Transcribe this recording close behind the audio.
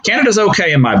Canada's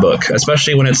okay in my book,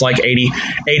 especially when it's like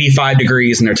 85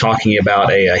 degrees and they're talking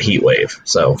about a heat wave.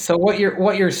 So what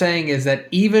you're saying is that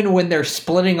even when they're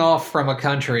splitting off from a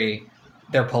country,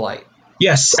 they're polite.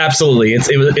 yes, absolutely. It's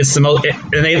the most,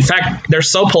 and they, in fact, they're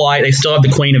so polite they still have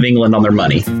the Queen of England on their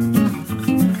money.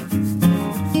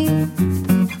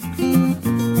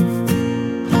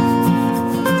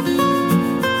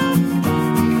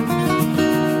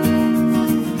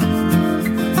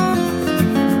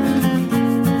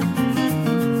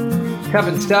 Tep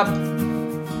and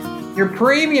Stepp, your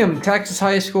premium Texas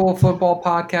high school football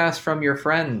podcast from your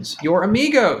friends, your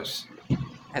amigos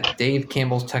at Dave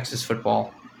Campbell's Texas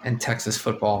Football and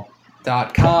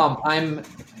TexasFootball.com. I'm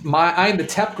the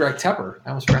Tep, Greg Tepper. I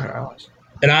almost forgot who I was.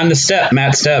 And I'm the Stepp,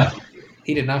 Matt Stepp.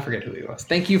 He did not forget who he was.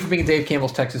 Thank you for being Dave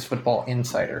Campbell's Texas Football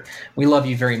Insider. We love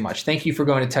you very much. Thank you for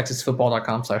going to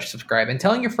TexasFootball.com/subscribe and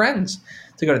telling your friends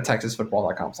to go to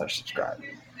TexasFootball.com/subscribe.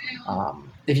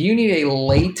 If you need a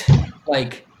late,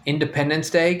 Independence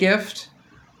Day gift,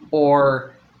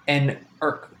 or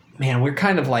man, we're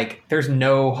kind of there's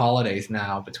no holidays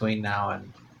now between now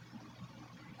and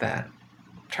then. I'm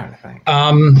trying to think.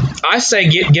 I say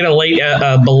get a late,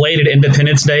 belated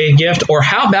Independence Day gift, or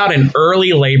how about an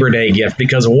early Labor Day gift?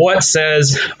 Because what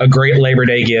says a great Labor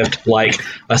Day gift like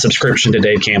a subscription to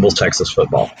Dave Campbell's Texas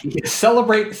Football?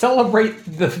 Celebrate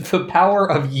the power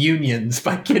of unions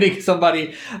by getting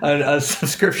somebody a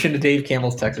subscription to Dave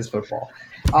Campbell's Texas Football.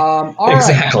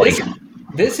 Exactly. Right.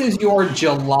 This is your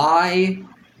July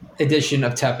edition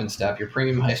of Tep and Stepp, your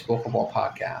premium high school football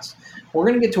podcast. We're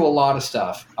going to get to a lot of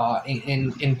stuff,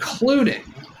 including,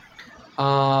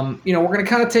 we're going to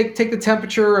kind of take the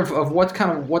temperature of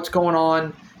what's going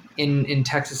on in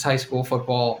Texas high school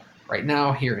football right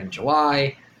now here in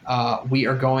July. We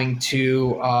are going to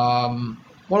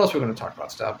what else are we going to talk about,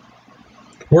 Stepp?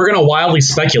 We're going to wildly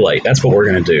speculate. That's what we're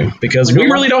going to do, because we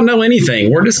really don't know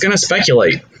anything. We're just going to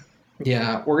speculate.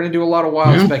 Yeah, we're going to do a lot of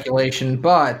wild speculation,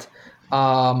 but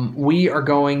we are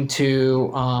going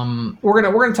to we're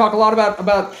going to talk a lot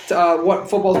about what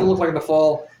football's going to look like in the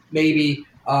fall. Maybe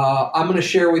I'm going to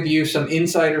share with you some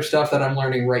insider stuff that I'm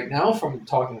learning right now from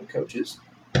talking with coaches.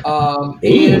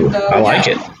 I like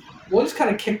it. We'll just kind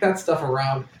of kick that stuff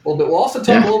around a little bit. We'll also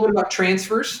talk a little bit about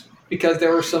transfers, because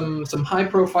there were some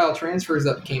high-profile transfers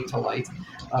that came to light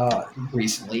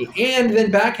recently. And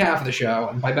then back half of the show,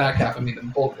 and by back half I mean the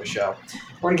bulk of the show,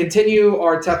 we're going to continue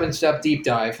our Tep and Stepp deep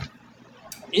dive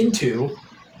into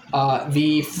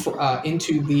the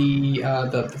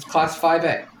Class 5A. We're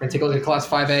going to take a look at Class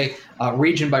 5A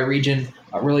region by region,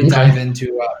 really dive into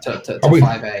to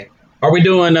 5A. Are we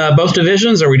doing both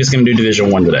divisions, or are we just going to do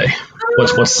Division 1 today?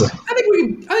 What's the... I think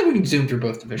we can zoom through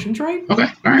both divisions, right? Okay.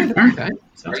 All right. Okay.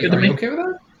 Sounds good to me. Are you okay with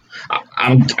that?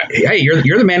 Hey, you're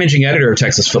the managing editor of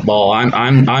Texas Football.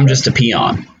 I'm just a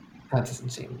peon. That doesn't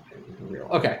seem real.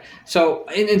 Okay, so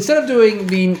instead of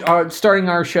doing starting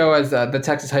our show as the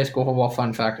Texas High School Football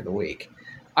Fun Fact of the Week,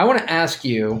 I want to ask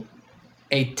you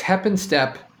a Tep and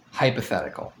Stepp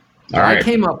hypothetical that I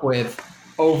came up with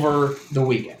over the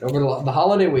weekend, over the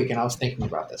holiday weekend. I was thinking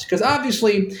about this because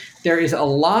obviously there's a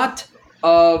lot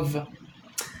of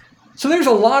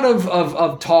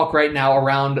talk right now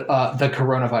around the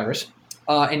coronavirus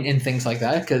and things like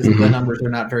that, because the numbers are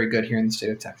not very good here in the state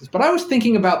of Texas. But I was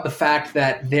thinking about the fact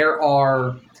that there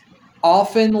are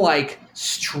often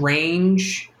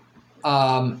strange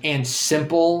and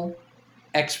simple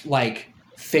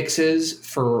fixes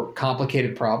for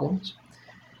complicated problems.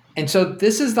 And so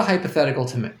this is the hypothetical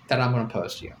to me that I'm going to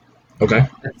pose to you. Okay.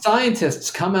 The scientists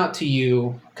come out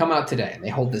today, and they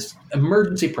hold this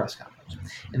emergency press conference.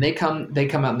 And they come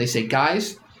out and they say,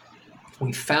 guys,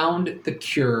 we found the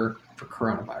cure for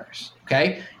coronavirus.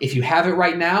 Okay? If you have it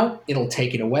right now, it'll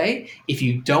take it away. If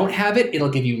you don't have it, it'll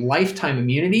give you lifetime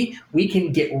immunity. We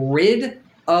can get rid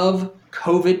of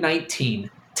COVID-19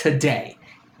 today.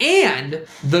 And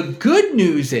the good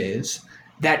news is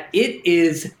that it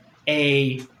is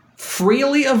a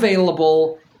freely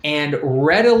available and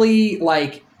readily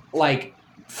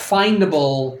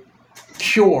findable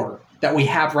cure that we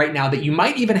have right now that you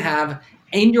might even have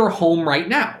in your home right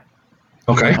now.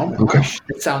 Okay. Okay.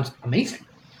 It sounds amazing.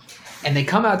 And they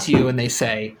come out to you and they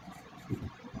say,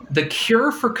 the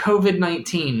cure for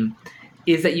COVID-19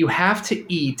 is that you have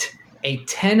to eat a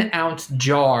 10-ounce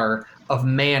jar of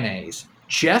mayonnaise,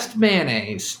 just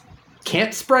mayonnaise,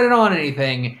 can't spread it on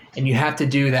anything, and you have to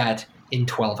do that in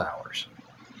 12 hours.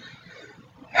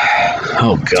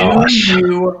 Oh, gosh. Do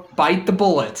you bite the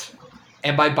bullet?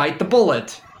 And by bite the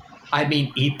bullet, I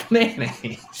mean, eat the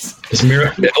mayonnaise. It's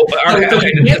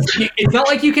It's not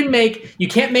like you can't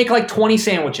make like 20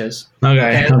 sandwiches.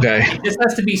 Okay. It just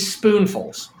has to be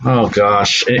spoonfuls. Oh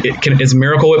gosh, is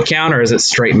Miracle Whip count or is it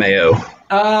straight mayo?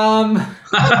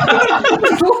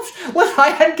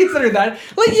 I hadn't considered that.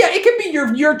 Like, yeah, it could be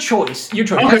your choice. Your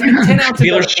choice. Okay. 10 ounces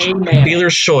of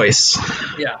dealer's choice.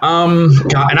 Yeah. God,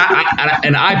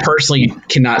 and I personally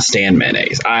cannot stand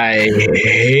mayonnaise. I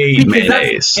hate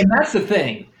mayonnaise. That's the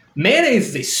thing.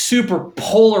 Mayonnaise is a super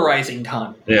polarizing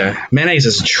condiment. Yeah, mayonnaise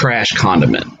is a trash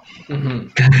condiment. Mm-hmm.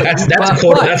 That's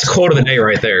quote of the day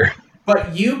right there.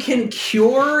 But you can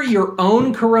cure your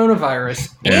own coronavirus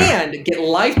and get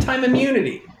lifetime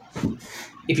immunity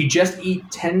if you just eat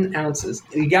 10 ounces.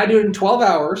 You got to do it in 12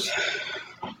 hours.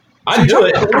 I'd do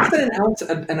it. Less than an ounce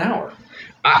an hour.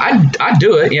 I'd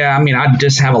do it. Yeah, I mean, I'd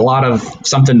just have a lot of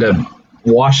something to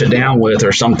wash it down with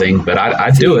or something, but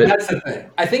I'd do it. That's the thing.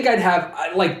 I think I'd have,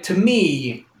 like, to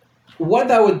me, what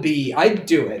that would be, I'd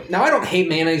do it. Now, I don't hate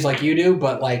mayonnaise like you do,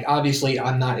 but, like, obviously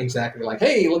I'm not exactly like,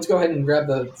 hey, let's go ahead and grab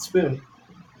the spoon.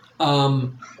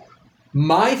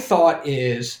 My thought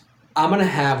is I'm going to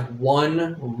have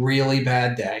one really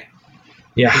bad day.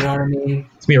 Yeah. You know what I mean?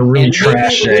 It's going to be a really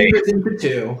trash day. Into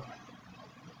two.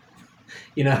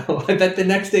 You know, that the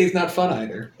next day is not fun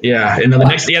either. Yeah, and the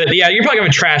next, you're probably gonna have a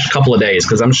trash couple of days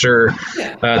because I'm sure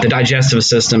the digestive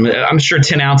system. I'm sure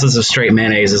 10 ounces of straight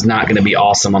mayonnaise is not going to be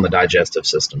awesome on the digestive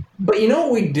system. But you know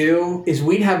what we'd do is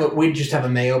we'd just have a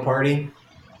mayo party.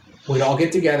 We'd all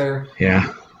get together.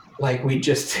 Yeah. Like we'd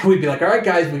be like, all right,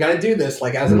 guys, we got to do this.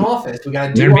 Like as an office, we got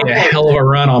to do. There'd be a hell of a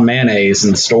run on mayonnaise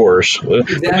in stores.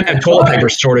 Exactly. We don't have toilet paper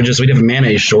shortages. We'd have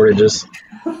mayonnaise shortages.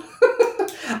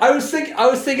 I was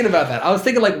thinking about that. I was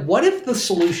thinking, like, what if the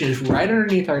solution is right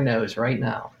underneath our nose right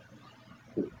now?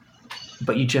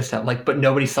 But you just have, like, but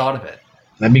nobody thought of it.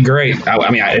 That'd be great. I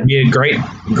mean, it'd be great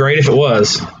if it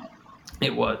was.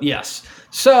 It was, yes.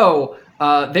 So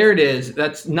there it is.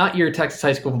 That's not your Texas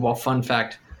high school football fun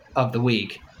fact of the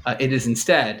week. It is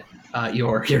instead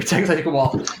your Texas high school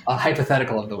football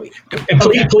hypothetical of the week. And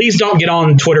please don't get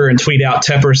on Twitter and tweet out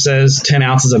Tepper says 10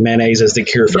 ounces of mayonnaise is the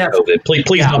cure for COVID.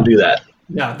 Please don't do that.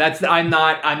 No, I'm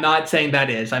not saying that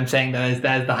is. I'm saying that is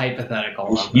the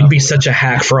hypothetical. You'd be such a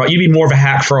hack fraud. You'd be more of a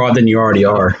hack fraud than you already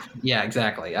are. Yeah,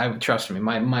 exactly. Trust me.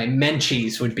 My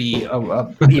menchies would be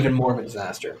even more of a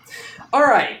disaster. All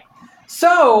right.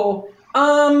 So,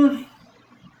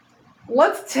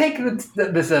 let's take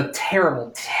this is a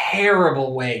terrible,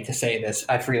 terrible way to say this.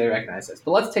 I freely recognize this,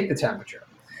 but let's take the temperature.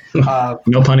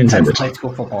 No pun intended. High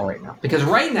school football right now, because as of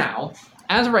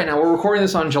right now, we're recording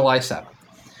this on July 7th.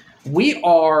 We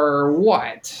are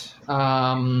what?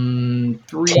 20.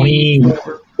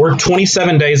 We're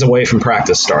 27 days away from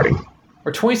practice starting.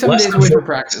 We're 27 days away from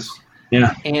practice.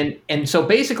 Yeah. And so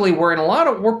basically we're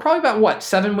probably about what,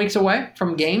 7 weeks away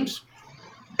from games?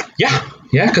 Yeah.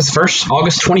 Yeah, because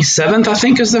August 27th, I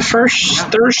think, is the first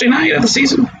Thursday night of the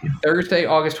season. Thursday,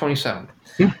 August 27th.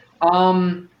 Yeah.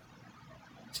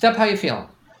 Stepp, how you feeling?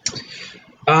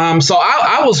 So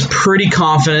I was pretty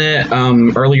confident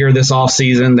earlier this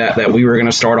offseason that we were going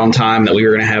to start on time, that we were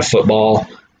going to have football.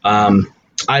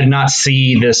 I did not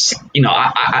see this,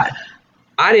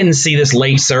 I didn't see this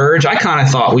late surge. I kind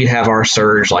of thought we'd have our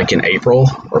surge like in April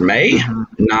or May,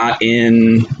 not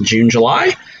in June,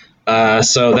 July.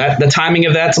 So that the timing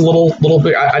of that's a little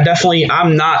bit.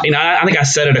 I'm not. I think I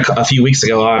said it a few weeks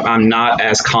ago. I'm not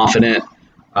as confident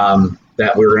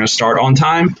that we were going to start on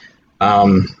time.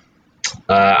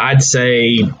 I'd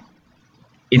say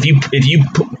if you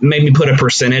made me put a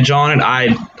percentage on it,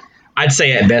 I'd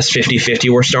say at best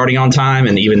 50-50 we're starting on time,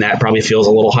 and even that probably feels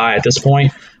a little high at this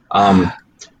point.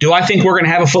 Do I think we're going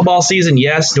to have a football season?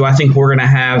 Yes. Do I think we're going to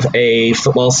have a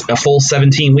full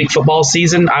 17-week football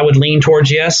season? I would lean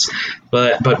towards yes.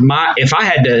 But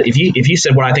if you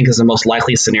said what I think is the most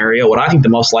likely scenario, what I think the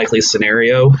most likely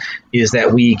scenario is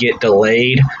that we get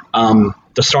delayed.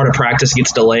 The start of practice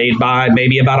gets delayed by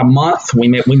maybe about a month. We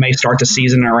may start the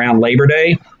season around Labor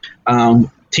Day.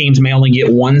 Teams may only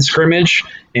get one scrimmage,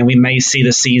 and we may see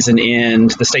the season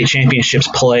end, the state championships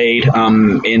played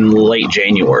in late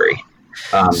January.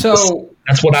 So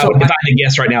that's what I would, if I had to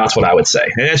guess right now, that's what I would say.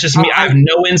 And that's just me. I have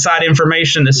no inside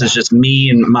information. This is just me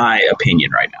and my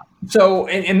opinion right now. So,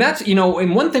 and that's,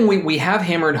 and one thing we have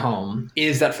hammered home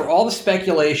is that for all the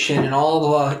speculation and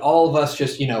all of us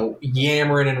just,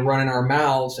 yammering and running our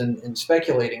mouths and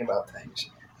speculating about things,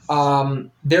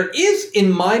 there is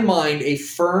in my mind a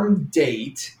firm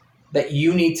date that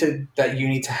you need to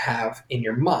have in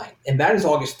your mind, and that is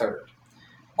August 3rd.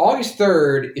 August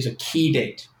 3rd is a key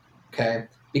date, okay?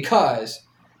 Because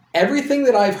everything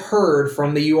that I've heard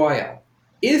from the UIL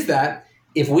is that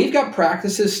If we've got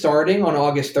practices starting on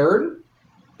August 3rd,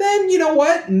 then you know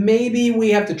what? Maybe we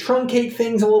have to truncate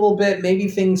things a little bit. Maybe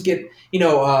things get,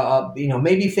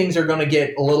 maybe things are going to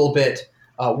get a little bit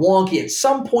wonky at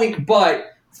some point. But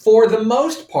for the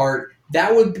most part,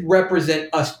 that would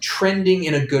represent us trending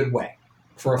in a good way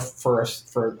for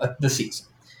the season.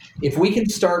 If we can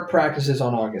start practices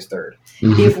on August 3rd.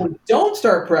 Mm-hmm. If we don't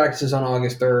start practices on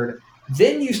August 3rd,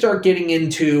 then you start getting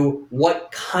into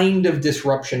what kind of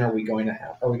disruption are we going to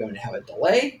have? Are we going to have a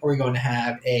delay? Are we going to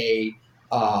have a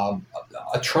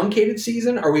truncated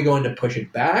season? Are we going to push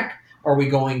it back? Are we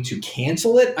going to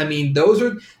cancel it? I mean,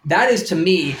 that is to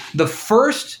me the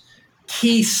first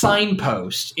key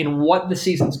signpost in what the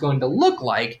season's going to look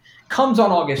like comes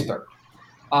on August 3rd.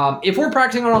 If we're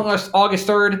practicing on August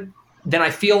 3rd, then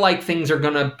I feel like things are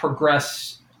going to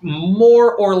progress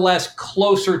more or less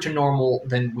closer to normal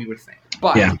than we would think.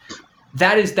 But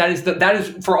that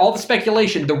is for all the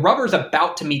speculation, the rubber's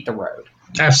about to meet the road.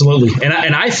 Absolutely.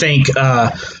 And I think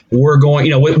we're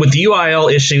going, with the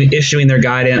UIL issuing their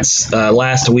guidance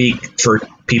last week for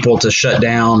people to shut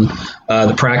down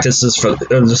the practices for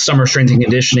the summer strength and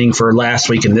conditioning for last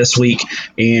week and this week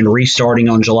and restarting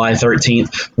on July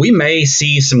 13th, we may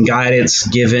see some guidance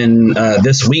given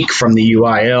this week from the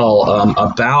UIL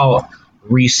about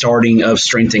restarting of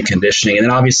strength and conditioning. And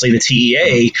then obviously the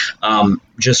TEA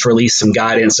just released some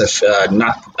guidance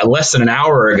less than an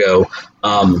hour ago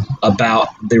about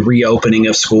the reopening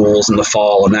of schools in the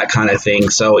fall and that kind of thing.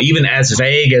 So even as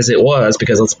vague as it was,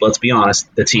 because let's be honest,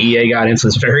 the TEA guidance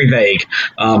was very vague.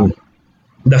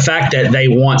 The fact that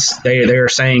they're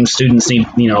saying students need,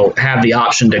 have the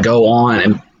option to go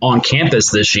on campus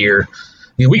this year.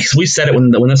 We said it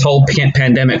when this whole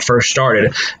pandemic first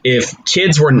started. If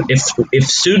students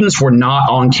were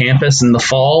not on campus in the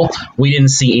fall, we didn't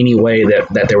see any way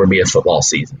that there would be a football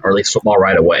season, or at least football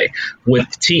right away. With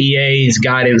TEA's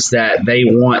guidance that they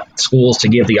want schools to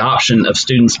give the option of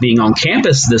students being on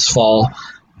campus this fall,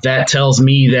 that tells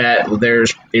me that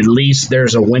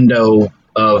there's a window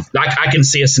of I can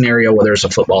see a scenario where there's a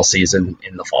football season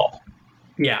in the fall.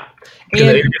 Yeah.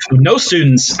 If no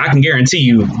students, I can guarantee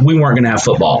you we weren't going to have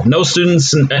football. No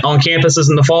students on campuses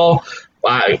in the fall.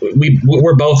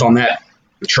 We're both on that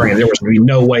train. There was going to be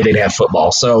no way they'd have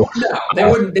football. So no,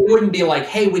 they wouldn't be like,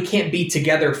 hey, we can't be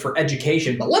together for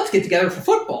education, but let's get together for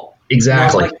football.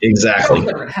 Exactly. Exactly. That's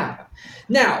never going to happen.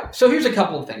 Now, so here's a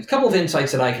couple of things, a couple of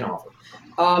insights that I can offer.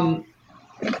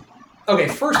 Okay,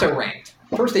 first a rant.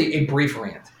 First a brief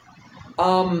rant.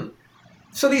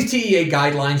 So these TEA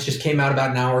guidelines just came out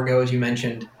about an hour ago, as you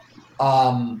mentioned.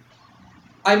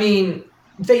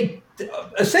 They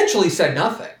essentially said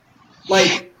nothing.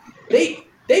 Like they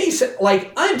said,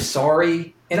 like, I'm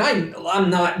sorry, and I'm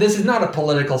not. This is not a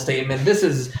political statement. This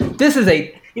is a, this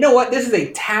is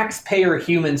a taxpayer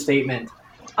human statement.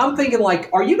 I'm thinking, like,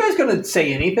 are you guys going to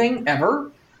say anything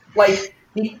ever? Like,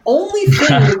 the only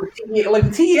thing with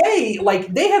the TEA,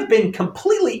 like, they have been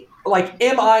completely like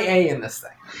MIA in this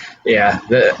thing. Yeah,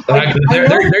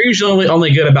 they're usually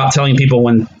only good about telling people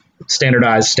when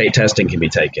standardized state testing can be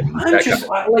taken.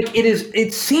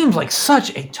 It seems like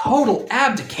such a total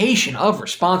abdication of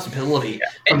responsibility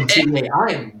from the TEA.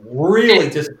 I am really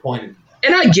disappointed.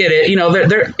 And I get it.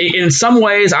 There in some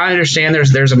ways I understand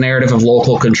there's a narrative of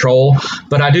local control,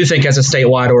 but I do think as a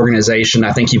statewide organization,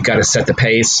 I think you've got to set the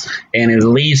pace and at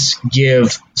least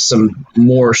give some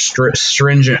more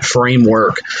stringent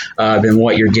framework than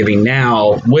what you're giving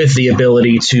now, with the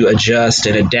ability to adjust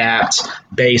and adapt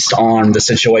based on the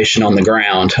situation on the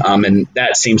ground. And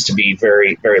that seems to be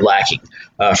very, very lacking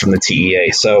from the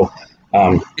TEA. So.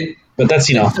 But that's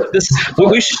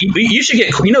we should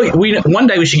get one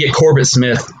day we should get Corbett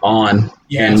Smith on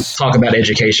and talk about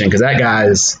education, because that guy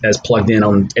is as plugged in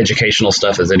on educational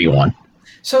stuff as anyone.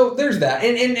 So there's that,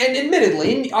 and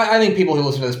admittedly, I think people who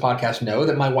listen to this podcast know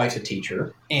that my wife's a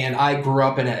teacher, and I grew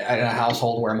up in a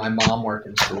household where my mom worked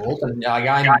in schools, and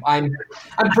I'm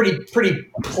pretty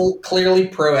clearly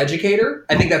pro-educator.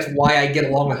 I think that's why I get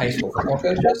along with high school football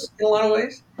coaches in a lot of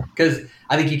ways, because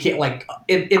I think you can't, like,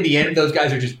 in the end, those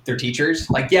guys are just, they're teachers.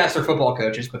 Like, yes, they're football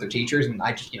coaches, but they're teachers, and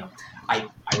I just, I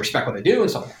respect what they do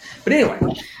and so on. But anyway.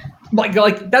 Like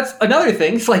that's another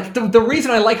thing. It's like the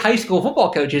reason I like high school football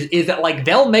coaches is that, like,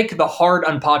 they'll make the hard,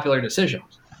 unpopular decisions.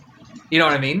 You know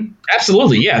what I mean?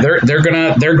 Absolutely. Yeah. They're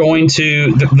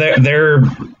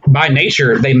by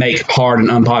nature, they make hard and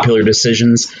unpopular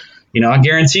decisions. I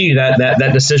guarantee you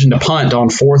that decision to punt on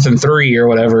 4th and 3 or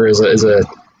whatever it's a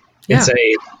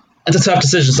tough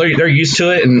decision. So they're used to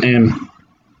it, and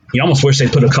you almost wish they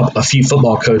put a few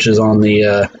football coaches on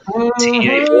the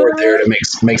TEA board there to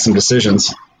make some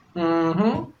decisions.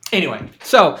 Mm-hmm. Anyway,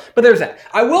 but there's that.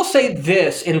 I will say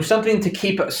this, and something to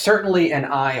keep certainly an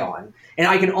eye on, and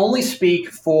I can only speak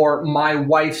for my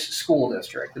wife's school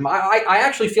district. I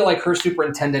actually feel like her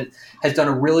superintendent has done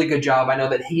a really good job. I know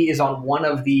that he is on one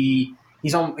of the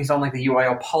he's on like the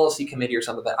UIL policy committee or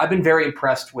something like that. I've been very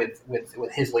impressed with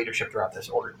his leadership throughout this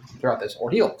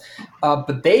ordeal.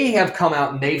 But they have come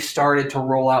out and they've started to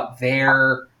roll out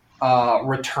their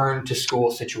return to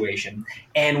school situation.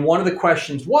 And one of the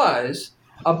questions was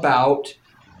about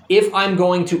if I'm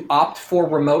going to opt for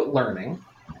remote learning,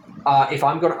 if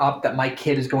I'm going to opt that my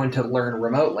kid is going to learn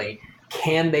remotely,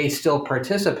 can they still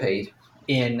participate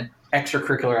in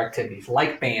extracurricular activities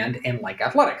like band and like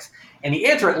athletics? And the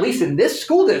answer, at least in this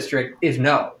school district, is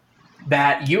no.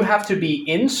 That you have to be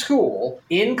in school,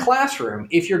 in classroom,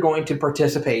 if you're going to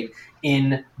participate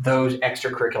in those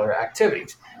extracurricular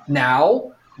activities.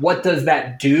 Now, what does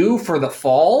that do for the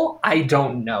fall? I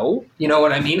don't know. You know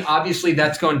what I mean? Obviously,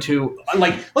 that's going to,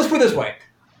 like, let's put it this way.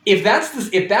 If that's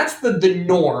the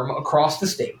norm across the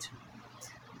state,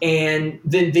 and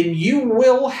then you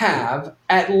will have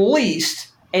at least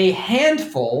a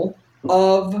handful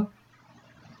of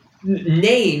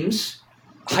names,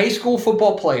 high school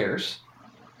football players,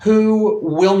 who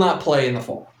will not play in the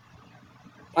fall.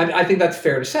 I think that's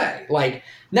fair to say. Like,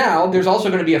 now, there's also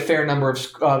going to be a fair number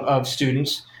of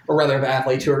students, or rather of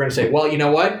athletes, who are going to say, well, you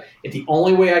know what? If the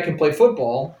only way I can play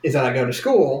football is that I go to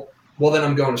school, well, then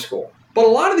I'm going to school. But a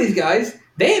lot of these guys,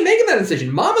 they ain't making that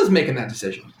decision. Mama's making that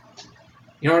decision.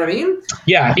 You know what I mean?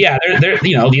 Yeah. They're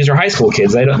these are high school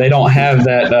kids. They don't have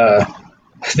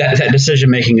that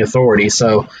decision-making authority.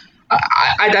 So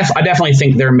I definitely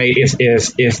think they're made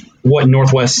if what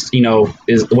Northwest,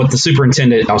 is what the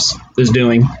superintendent is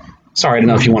doing. Sorry, I don't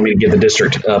know if you want me to give the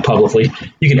district publicly.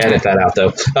 You can edit that out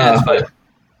though.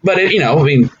 But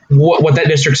what that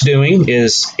district's doing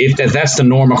is, if that's the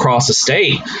norm across the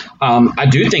state, I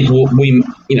do think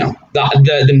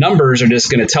the numbers are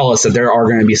just going to tell us that there are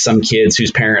going to be some kids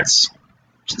whose parents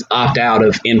opt out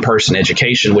of in-person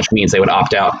education, which means they would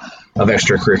opt out of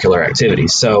extracurricular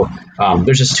activities. So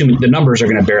there's just the numbers are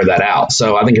going to bear that out.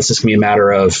 So I think it's just going to be a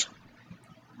matter of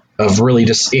really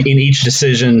just in each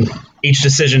decision,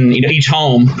 each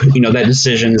home, that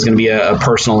decision is going to be a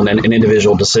personal and an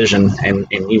individual decision. And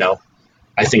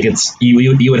I think it's,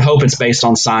 you would hope it's based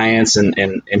on science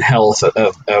and health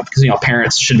because,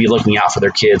 parents should be looking out for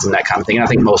their kids and that kind of thing. And I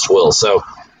think most will. So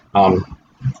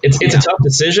it's a tough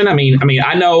decision. I mean,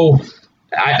 I know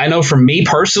for me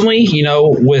personally,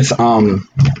 with,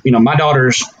 my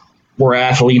daughters were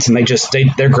athletes and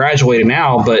they're graduated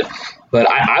now, but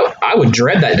I would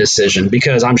dread that decision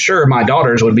because I'm sure my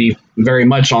daughters would be very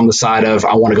much on the side of,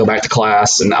 I want to go back to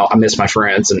class and I miss my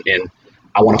friends and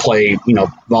I want to play,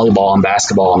 volleyball and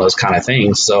basketball and those kind of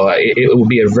things. So it would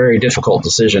be a very difficult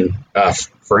decision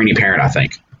for any parent, I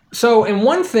think. So, and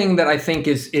one thing that I think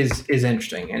is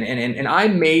interesting, and I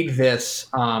made this,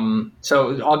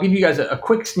 so I'll give you guys a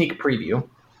quick sneak preview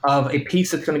of a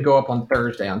piece that's going to go up on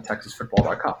Thursday on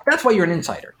TexasFootball.com. That's why you're an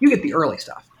insider. You get the early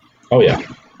stuff. Oh, yeah.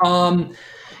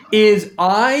 Is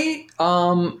I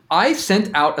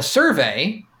sent out a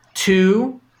survey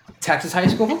to Texas high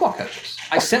school football coaches.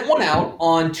 I sent one out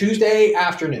on Tuesday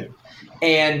afternoon.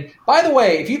 And by the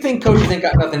way, if you think coaches ain't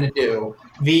got nothing to do,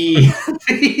 the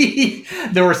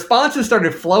responses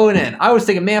started flowing in. I was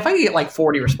thinking, man, if I could get like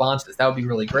 40 responses, that would be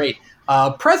really great.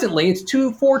 Presently, it's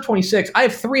 426. I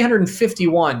have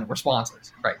 351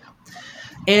 responses right now.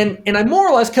 And I more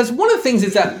or less, because one of the things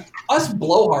is that us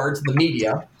blowhards, the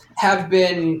media, have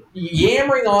been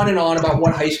yammering on and on about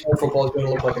what high school football is going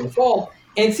to look like in the fall.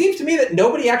 And it seems to me that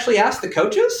nobody actually asked the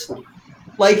coaches.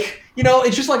 Like,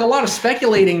 it's just like a lot of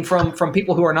speculating from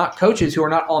people who are not coaches, who are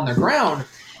not on the ground.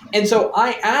 And so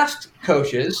I asked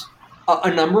coaches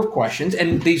a number of questions,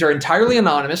 and these are entirely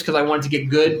anonymous because I wanted to get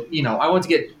good, I wanted to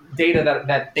get data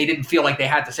that they didn't feel like they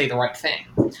had to say the right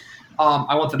thing.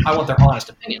 I want their honest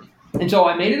opinion. And so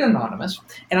I made it anonymous,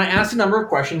 and I asked a number of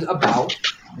questions about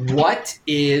what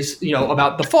is,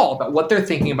 about the fall, about what they're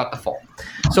thinking about the fall.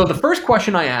 So the first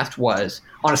question I asked was,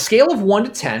 on a scale of 1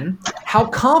 to 10, how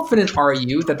confident are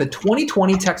you that the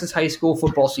 2020 Texas high school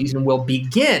football season will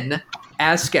begin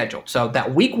as scheduled? So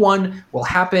that week 1 will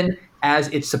happen as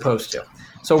it's supposed to.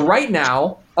 So right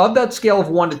now, of that scale of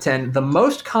 1 to 10, the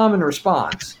most common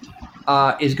response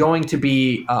is going to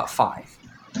be 5.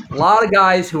 A lot of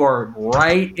guys who are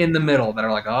right in the middle that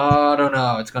are like, oh, I don't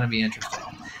know, it's going to be interesting.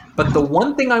 But the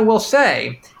one thing I will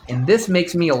say, and this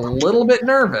makes me a little bit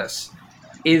nervous,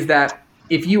 is that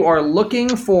if you are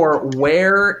looking for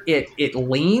where it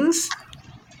leans,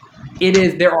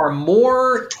 there are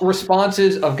more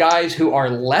responses of guys who are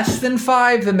less than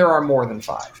 5 than there are more than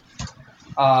 5.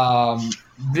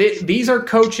 These are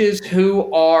coaches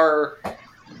who are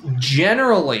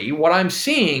generally, what I'm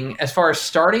seeing as far as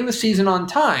starting the season on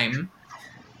time,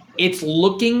 it's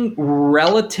looking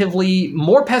relatively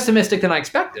more pessimistic than I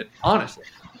expected, honestly.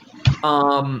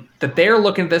 That they're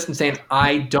looking at this and saying,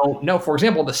 I don't know. For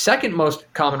example, the second most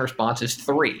common response is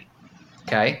 3.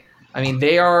 Okay. I mean,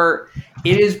 there are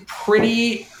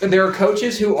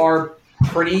coaches who are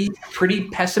pretty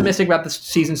pessimistic about the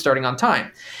season starting on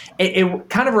time. It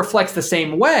kind of reflects the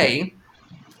same way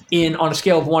on a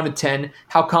scale of 1 to 10,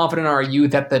 how confident are you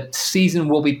that the season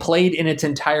will be played in its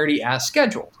entirety as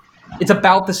scheduled? It's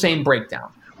about the same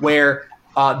breakdown, where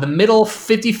the middle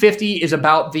 50-50 is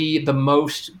about the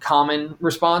most common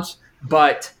response,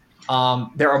 but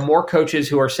there are more coaches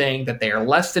who are saying that they are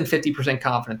less than 50%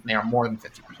 confident than they are more than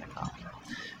 50%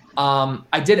 confident.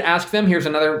 I did ask them, here's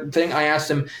another thing, I asked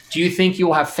them, do you think you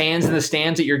will have fans in the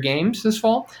stands at your games this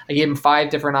fall? I gave them 5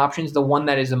 different options. The one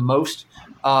that is the most,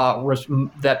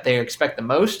 that they expect the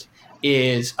most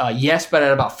is yes, but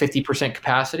at about 50%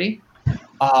 capacity.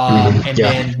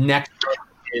 Then next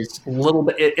is a little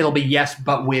bit, it'll be yes,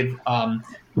 but with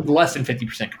less than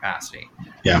 50% capacity.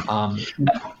 Yeah.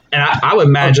 And I would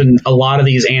imagine a lot of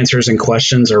these answers and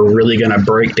questions are really going to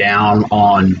break down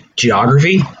on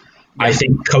geography. Yeah. I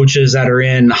think coaches that are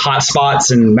in hot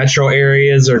spots and metro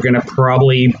areas are going to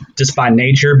probably, just by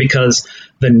nature, because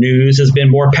the news has been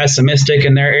more pessimistic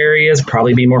in their areas,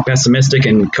 probably be more pessimistic,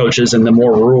 and coaches in the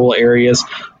more rural areas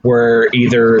where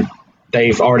either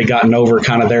they've already gotten over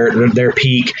kind of their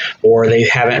peak, or they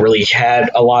haven't really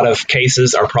had a lot of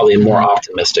cases, are probably more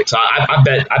optimistic. So I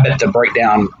bet the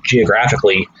breakdown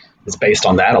geographically is based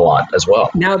on that a lot as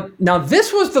well. Now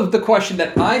this was the question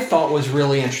that I thought was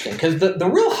really interesting, because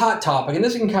the real hot topic, and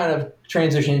this can kind of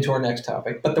transition into our next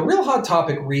topic, but the real hot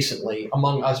topic recently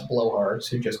among us blowhards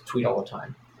who just tweet all the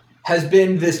time has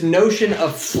been this notion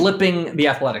of flipping the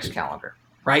athletics calendar.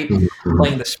 Right? Mm-hmm.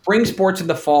 Playing the spring sports in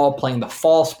the fall, playing the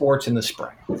fall sports in the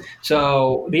spring.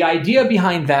 So the idea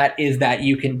behind that is that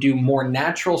you can do more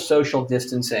natural social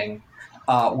distancing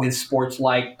with sports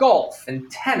like golf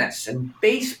and tennis and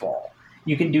baseball.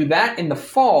 You can do that in the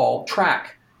fall,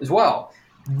 track as well.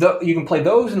 You can play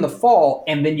those in the fall,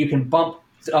 and then you can bump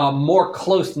more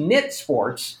close-knit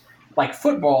sports like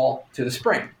football to the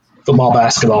spring. Football,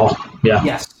 basketball, yeah.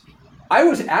 Yes. I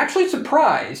was actually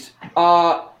surprised.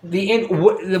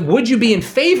 Would you be in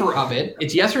favor of it?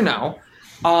 It's yes or no.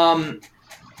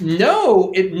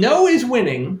 No is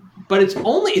winning, but it's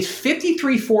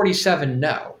 53-47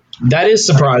 no. That is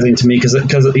surprising to me because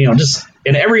just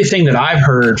in everything that I've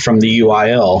heard from the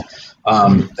UIL,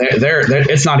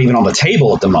 it's not even on the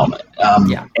table at the moment.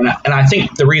 And I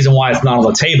think the reason why it's not on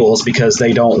the table is because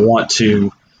they don't want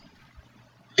to.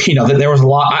 There was a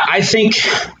lot. I think.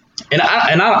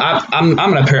 I'm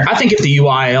going to. I think if the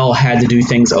UIL had to do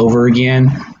things over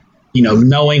again,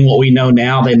 knowing what we know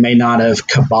now, they may not have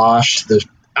kiboshed the.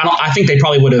 I think they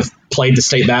probably would have played the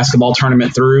state basketball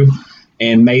tournament through,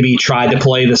 and maybe tried to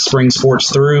play the spring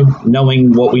sports through,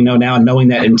 knowing what we know now, knowing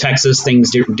that in Texas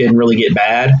things didn't really get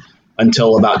bad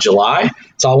until about July.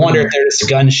 So I wonder if they're just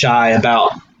gun shy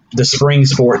about the spring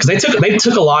sport, because they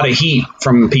took a lot of heat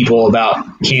from people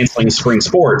about canceling spring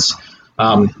sports.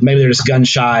 Maybe they're just gun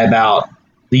shy about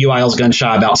the UIL's gun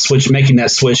shy about making that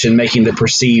switch and making the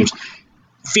perceived,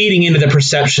 feeding into the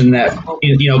perception that,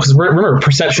 because remember,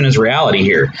 perception is reality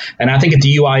here. And I think if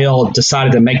the UIL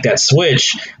decided to make that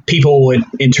switch, people would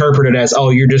interpret it as, oh,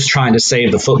 you're just trying to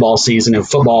save the football season, and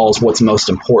football is what's most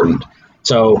important.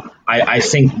 So I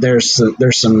think there's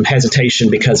some hesitation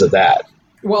because of that.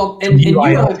 Well, and you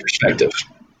and I, perspective.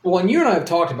 Well, and you and I have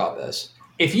talked about this.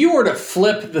 If you were to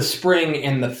flip the spring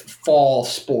and the fall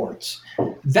sports,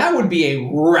 that would be a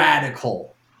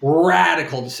radical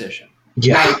decision.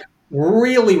 Yeah. Like,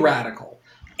 really radical.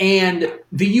 And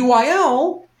the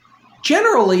UIL,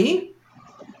 generally,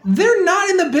 they're not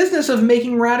in the business of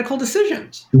making radical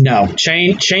decisions. No,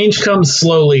 change comes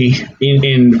slowly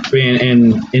in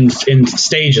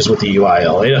stages with the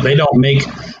UIL. They don't make.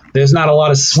 There's not a lot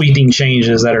of sweeping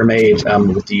changes that are made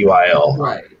with the UIL.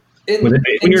 Right. When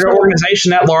you're an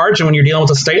organization that large, and when you're dealing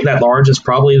with a state that large, it's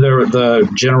probably the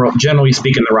generally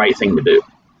speaking the right thing to do.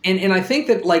 And I think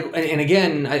that, and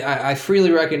again, I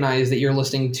freely recognize that you're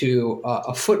listening to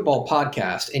a football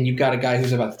podcast, and you've got a guy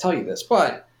who's about to tell you this,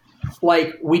 but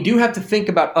we do have to think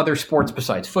about other sports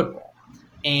besides football,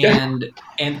 and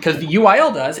because the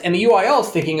UIL does, and the UIL is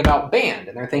thinking about band,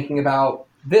 and they're thinking about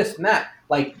this and that.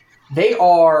 They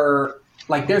are.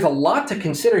 There's a lot to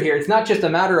consider here. It's not just a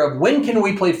matter of when can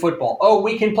we play football. Oh,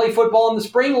 we can play football in the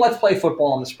spring. Let's play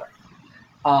football in the spring.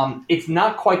 It's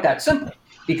not quite that simple,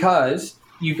 because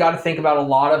you've got to think about a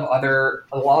lot of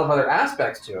other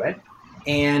aspects to it,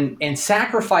 and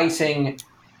sacrificing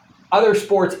other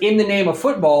sports in the name of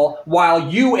football,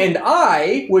 while you and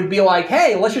I would be like,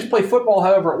 hey, let's just play football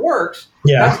however it works.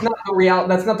 Yeah. That's not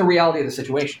the reality of the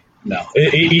situation. No.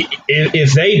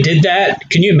 If they did that,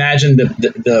 can you imagine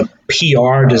the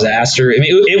PR disaster? I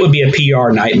mean, it would be a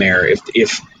PR nightmare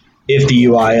if the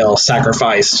UIL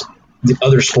sacrificed the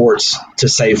other sports to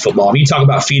save football. I mean, you talk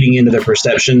about feeding into the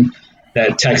perception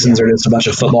that Texans are just a bunch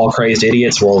of football crazed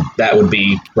idiots. Well, that would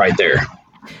be right there.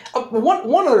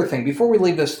 One other thing before we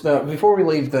leave the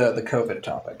COVID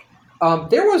topic,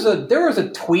 there was a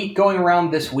tweet going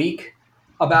around this week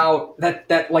about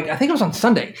that like I think it was on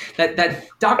Sunday that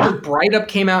Dr. Breithaupt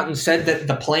came out and said that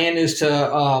the plan is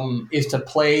to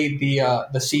play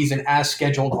the season as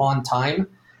scheduled on time,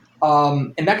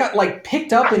 and that got like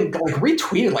picked up and like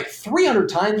retweeted like 300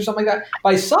 times or something like that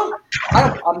by some.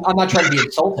 I'm not trying to be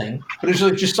insulting, but it's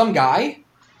like just some guy.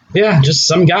 Yeah, just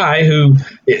some guy who,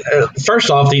 first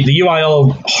off, the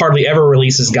UIL hardly ever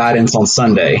releases guidance on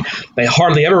Sunday. They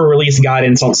hardly ever release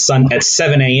guidance at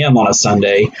 7 a.m. on a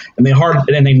Sunday, and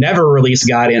they never release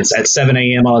guidance at 7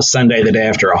 a.m. on a Sunday the day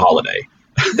after a holiday.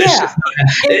 Yeah.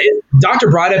 Dr.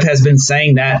 Breithaupt has been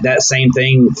saying that same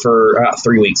thing for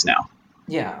 3 weeks now.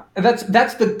 Yeah, that's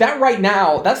right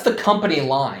now. That's the company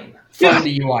line from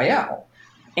the UIL,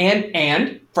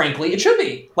 and frankly, it should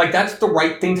be like that's the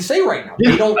right thing to say right now.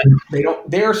 Yeah.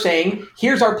 They are saying,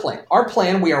 here's our plan. Our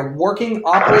plan. We are operating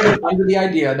under the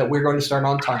idea that we're going to start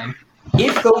on time.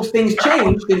 If those things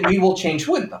change, then we will change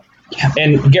with them.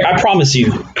 And I promise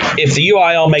you, if the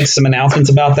UIL makes some announcements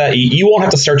about that, you won't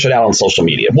have to search it out on social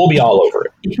media. We'll be all over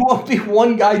it. You won't be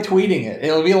one guy tweeting it.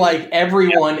 It'll be like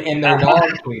everyone and their dog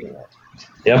tweeting it.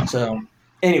 Yep. So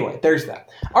anyway, there's that.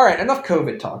 All right, enough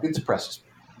COVID talk. It depresses me.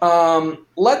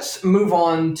 Let's move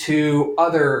on to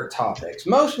other topics.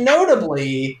 Most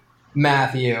notably,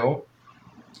 Matthew,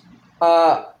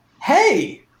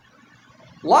 hey,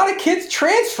 a lot of kids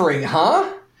transferring,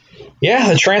 huh?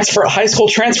 Yeah, the high school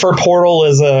transfer portal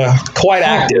is quite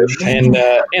active, and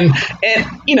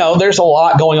you know, there's a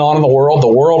lot going on in the world. The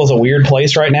world is a weird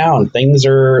place right now, and things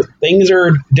are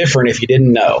different if you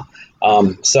didn't know.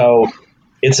 So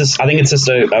I think it's just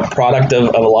a product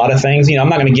of a lot of things. You know, I'm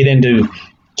not going to get into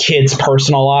kids'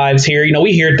 personal lives here. You know,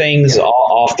 we hear things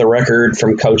off the record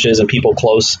from coaches and people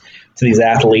close to these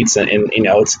athletes, and you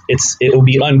know, it would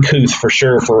be uncouth for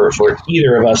sure for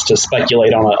either of us to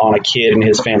speculate on a kid and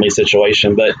his family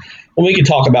situation. But when we can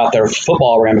talk about their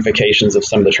football ramifications of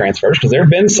some of the transfers, because there have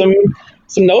been some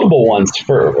notable ones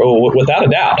without a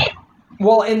doubt.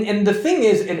 Well, and the thing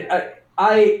is,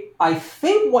 I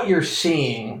think what you're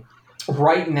seeing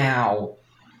right now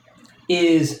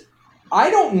is, I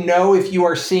don't know if you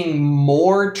are seeing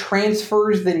more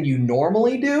transfers than you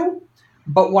normally do,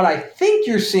 but what I think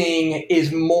you're seeing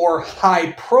is more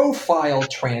high-profile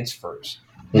transfers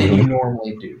than you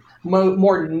normally do,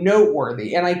 more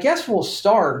noteworthy. And I guess we'll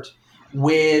start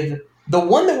with the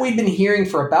one that we've been hearing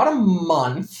for about a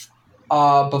month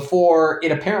before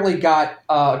it apparently got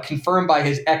confirmed by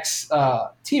his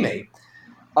ex-teammate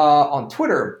on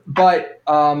Twitter. But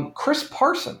Chris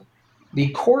Parson, the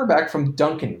quarterback from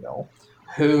Duncanville,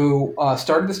 who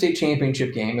started the state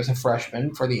championship game as a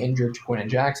freshman for the injured Quinn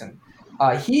Jackson.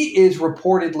 He is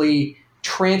reportedly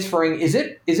transferring. Is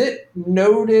it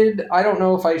noted? I don't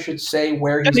know if I should say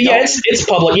where he's going. It's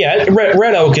public. Yeah,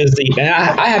 Red Oak is and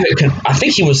I haven't. I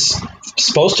think he was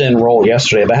supposed to enroll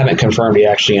yesterday, but I haven't confirmed he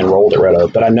actually enrolled at Red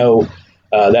Oak. But I know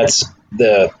it's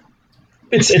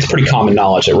pretty common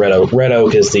knowledge that Red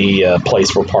Oak is the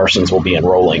place where Parsons will be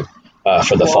enrolling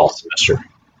for the fall semester.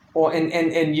 Well,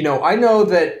 and you know, I know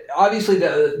that obviously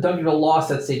the Duncanville lost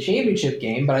that state championship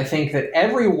game, but I think that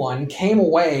everyone came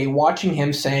away watching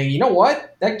him saying, you know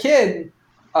what, that kid,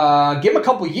 give him a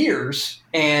couple years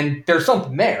and there's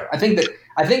something there. I think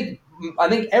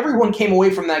everyone came away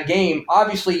from that game.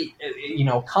 Obviously, you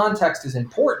know, context is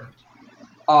important,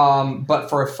 but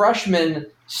for a freshman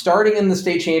starting in the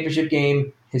state championship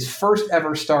game, his first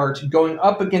ever start, going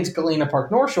up against Galena Park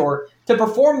North Shore, to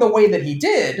perform the way that he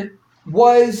did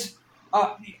was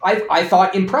I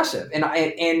thought impressive,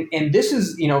 and this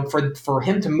is, you know, for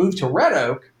him to move to Red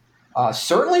Oak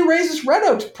certainly raises Red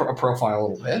Oak's profile a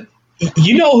little bit.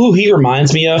 You know who he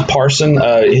reminds me of, Parson?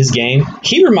 His game.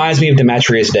 He reminds me of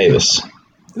Demetrius Davis.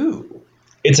 Ooh,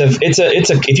 it's a.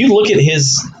 If you look at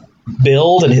his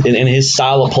build and his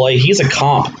style of play, he's a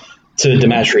comp to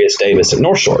Demetrius Davis at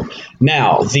North Shore.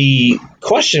 Now, the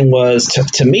question was,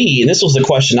 to me, and this was the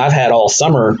question I've had all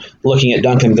summer looking at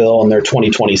Duncanville and their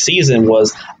 2020 season,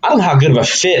 was I don't know how good of a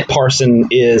fit Parson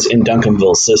is in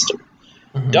Duncanville's system.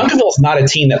 Duncanville's not a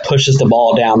team that pushes the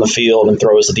ball down the field and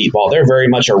throws the deep ball. They're very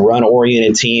much a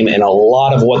run-oriented team, and a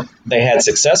lot of what they had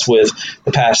success with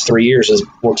the past 3 years,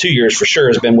 2 years for sure,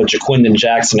 has been with Jaquindon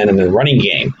Jackson and in the running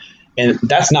game. And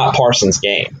that's not Parsons'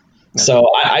 game. So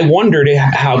I wondered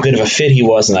how good of a fit he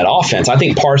was in that offense. I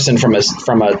think Parson, from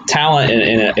a talent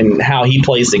and how he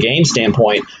plays the game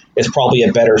standpoint, is probably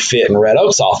a better fit in Red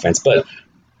Oak's offense. But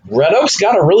Red Oak's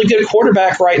got a really good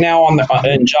quarterback right now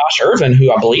in Josh Irvin,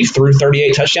 who I believe threw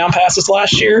 38 touchdown passes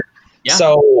last year. Yeah.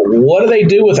 So what do they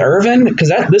do with Irvin? Because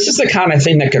this is the kind of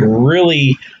thing that could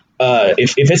really,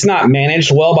 if it's not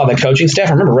managed well by the coaching staff.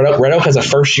 Remember, Red Oak has a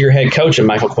first-year head coach in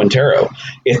Michael Quintero.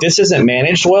 If this isn't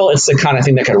managed well, it's the kind of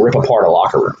thing that could rip apart a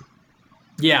locker room.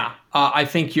 Yeah, I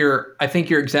think you're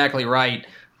exactly right,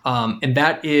 and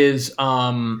that is.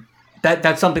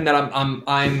 That's something that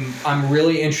I'm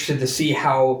really interested to see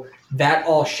how that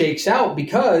all shakes out,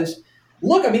 because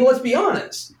look, I mean, let's be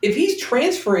honest. If he's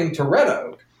transferring to Red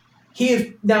Oak, he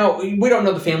is now, we don't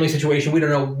know the family situation. We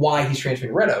don't know why he's transferring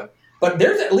to Red Oak, but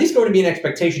there's at least going to be an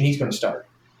expectation he's going to start.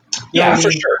 Yeah,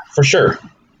 for sure.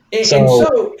 And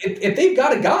so if they've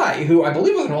got a guy who I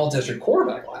believe was an all-district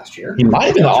quarterback last year, he might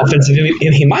have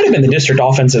been the district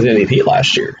offensive MVP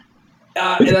last year.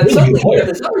 And then suddenly you have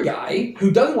this other guy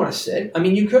who doesn't want to sit. I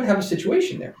mean, you could have a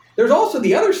situation there. There's also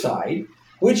the other side,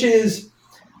 which is,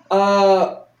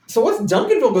 so what's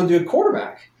Duncanville going to do at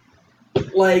quarterback?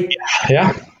 Like,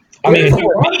 yeah. I mean, if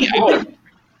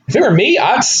it were me,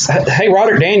 I'd say, hey,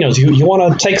 Roderick Daniels, you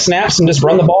want to take snaps and just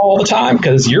run the ball all the time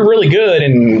because you're really good,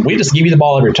 and we just give you the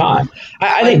ball every time.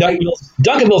 I think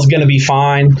Duncanville's going to be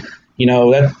fine. You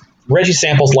know, that Reggie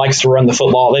Samples likes to run the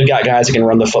football. They've got guys that can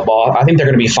run the football. I think they're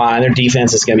going to be fine. Their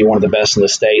defense is going to be one of the best in the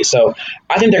state. So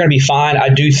I think they're going to be fine. I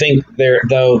do think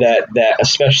that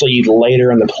especially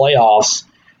later in the playoffs,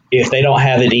 if they don't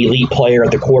have an elite player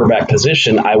at the quarterback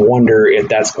position, I wonder if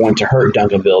that's going to hurt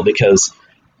Duncanville, because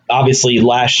obviously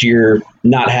last year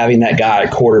not having that guy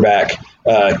at quarterback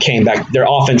came back. Their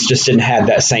offense just didn't have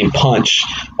that same punch.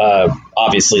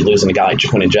 Obviously losing a guy like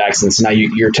Jaquindon Jackson. So now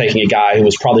you're taking a guy who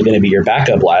was probably going to be your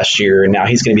backup last year, and now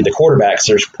he's going to be the quarterback.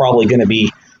 So there's probably going to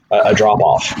be a drop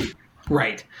off.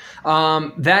 Right.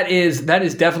 That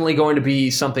is definitely going to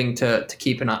be something to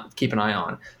keep an eye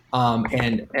on.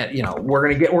 And you know,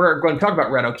 we're going to talk about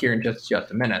Red Oak here in just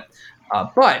a minute.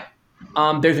 But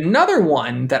there's another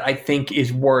one that I think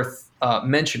is worth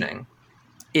mentioning,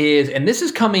 and this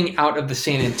is coming out of the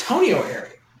San Antonio area.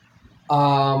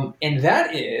 And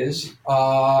that is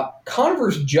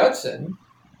Converse Judson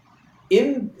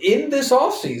in this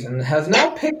offseason has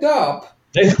now picked up.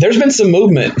 There's been some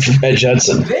movement at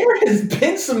Judson. There has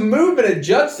been some movement at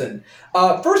Judson.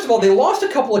 First of all, they lost a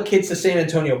couple of kids to San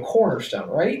Antonio Cornerstone,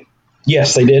 right?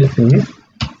 Yes, they did. Mm-hmm.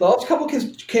 They lost a couple of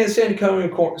kids to San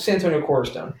Antonio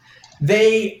Cornerstone.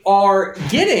 They are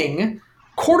getting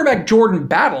quarterback Jordan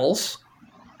Battles.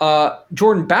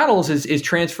 Jordan Battles is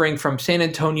transferring from San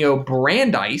Antonio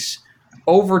Brandeis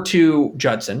over to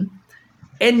Judson.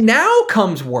 And now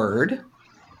comes word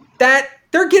that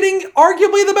they're getting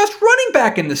arguably the best running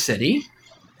back in the city,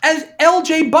 as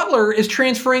L.J. Butler is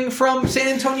transferring from San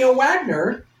Antonio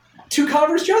Wagner to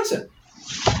Converse Judson.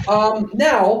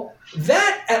 Now,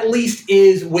 that at least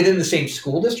is within the same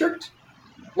school district.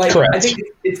 Like, correct. I think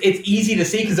it's easy to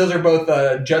see because those are both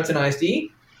Judson ISD.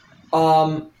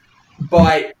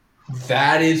 But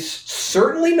that is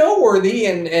certainly noteworthy,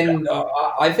 and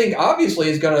I think obviously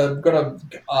is gonna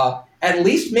at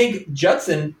least make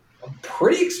Judson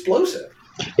pretty explosive.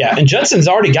 Yeah, and Judson's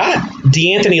already got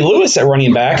DeAnthony Lewis at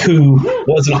running back, who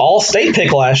was an all-state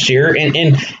pick last year,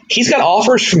 and he's got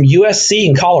offers from USC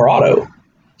and Colorado.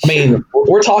 I mean,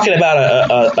 we're talking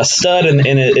about a stud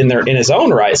in his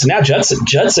own right. So now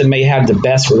Judson may have the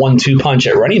best 1-2 punch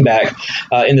at running back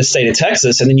in the state of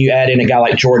Texas, and then you add in a guy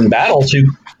like Jordan Battles, who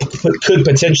could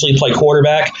potentially play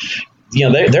quarterback. You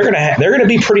know, they're gonna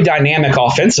be pretty dynamic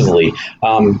offensively.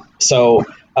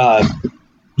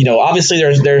 You know, obviously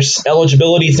there's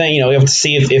eligibility thing. You know, we have to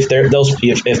see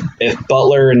if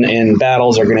Butler and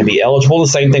Battles are going to be eligible. The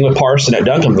same thing with Parson at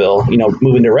Duncanville. You know,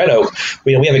 moving to Red Oak,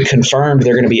 we haven't confirmed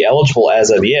they're going to be eligible as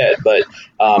of yet. But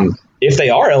if they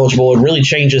are eligible, it really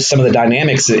changes some of the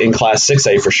dynamics in Class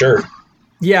 6A for sure.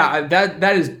 Yeah,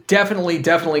 that is definitely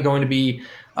going to be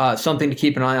something to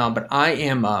keep an eye on. But I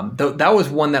am that was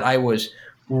one that I was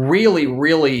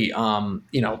really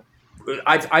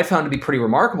I found to be pretty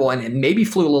remarkable, and it maybe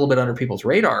flew a little bit under people's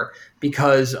radar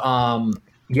because,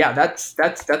 that's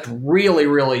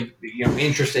really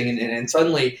interesting, and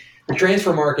suddenly the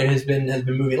transfer market has been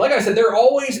moving. Like I said,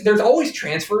 there's always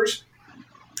transfers,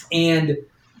 and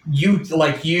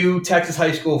you Texas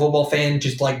high school football fan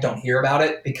just like don't hear about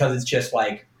it because it's just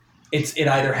like it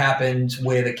either happens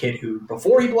with a kid who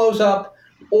before he blows up,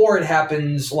 or it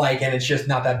happens like and it's just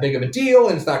not that big of a deal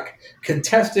and it's not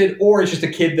contested, or it's just a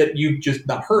kid that you've just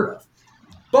not heard of.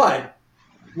 But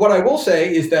what I will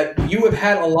say is that you have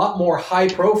had a lot more high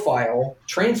profile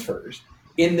transfers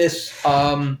in this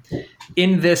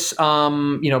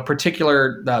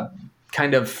particular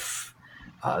kind of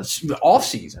off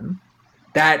season.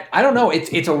 That I don't know.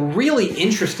 It's a really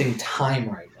interesting time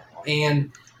right now,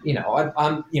 and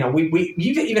I'm we've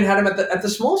even had them at the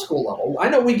small school level. I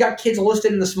know we got kids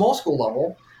listed in the small school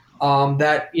level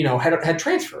that had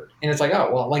transferred, and it's like, oh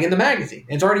well, like in the magazine,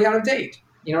 it's already out of date.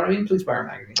 You know what I mean? Please buy our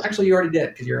magazine. Actually, you already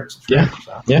did because you're a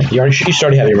subscriber. Yeah, you should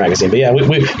already have your magazine. But yeah, we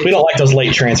don't like those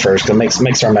late transfers because it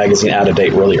makes our magazine out of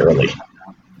date really early.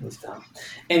 It's dumb.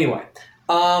 Anyway,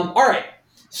 all right.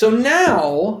 So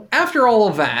now, after all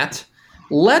of that,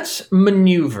 let's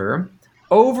maneuver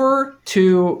over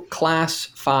to Class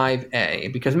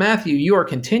 5A because, Matthew, you are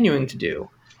continuing to do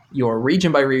your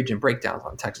region-by-region breakdowns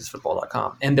on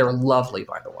TexasFootball.com, and they're lovely,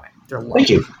 by the way. They're lovely. Thank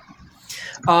you.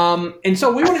 And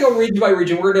so we want to go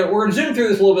region-by-region. We're gonna zoom through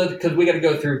this a little bit because we got to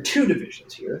go through two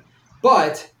divisions here.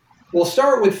 But we'll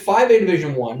start with 5A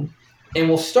Division 1, and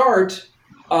we'll start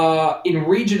in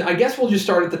region – I guess we'll just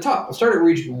start at the top. We'll start at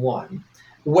Region 1,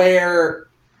 where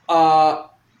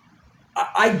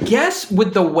I guess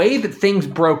with the way that things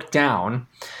broke down,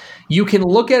 you can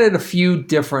look at it a few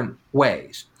different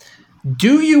ways.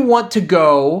 Do you want to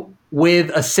go with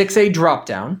a 6A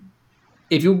drop-down?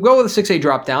 If you go with a 6A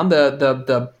drop-down,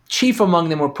 the chief among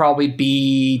them would probably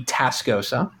be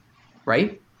Tascosa,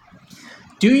 right?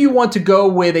 Do you want to go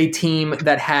with a team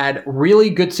that had really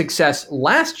good success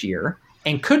last year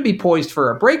and could be poised for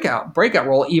a breakout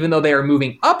role, even though they are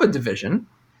moving up a division,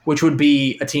 which would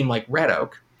be a team like Red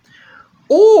Oak?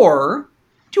 Or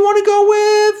do you want to go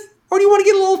with, or do you want to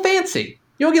get a little fancy?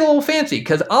 You want to get a little fancy?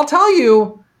 Because I'll tell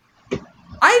you,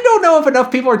 I don't know if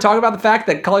enough people are talking about the fact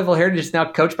that Colleyville Heritage is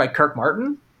now coached by Kirk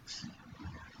Martin.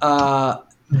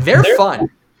 They're fun.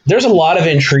 There's a lot of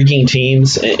intriguing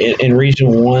teams in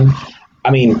Region 1.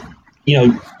 I mean,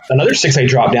 another 6A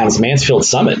drop down is Mansfield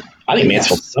Summit. I think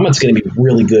Mansfield Summit's going to be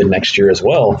really good next year as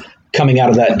well, coming out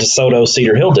of that DeSoto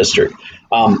Cedar Hill district.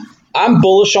 I'm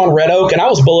bullish on Red Oak, and I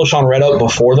was bullish on Red Oak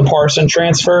before the Parson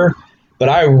transfer, but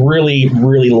I really,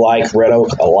 really like Red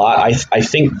Oak a lot. I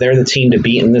think they're the team to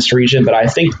beat in this region, but I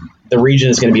think the region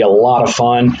is going to be a lot of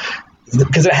fun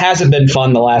because it hasn't been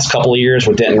fun the last couple of years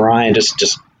with Denton Ryan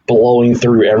just blowing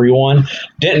through everyone.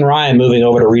 Denton Ryan moving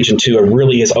over to Region 2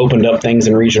 really has opened up things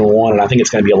in Region 1, and I think it's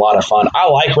going to be a lot of fun. I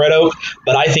like Red Oak,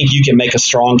 but I think you can make a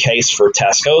strong case for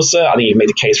Tascosa. I think you can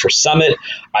make a case for Summit.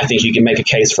 I think you can make a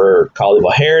case for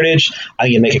Colleyville Heritage. I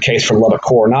think you can make a case for Lubbock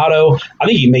Coronado. I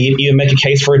think you may even make a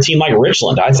case for a team like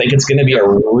Richland. I think it's going to be a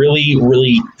really,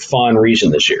 really fun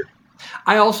region this year.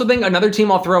 I also think another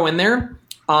team I'll throw in there,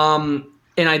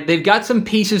 they've got some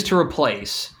pieces to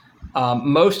replace.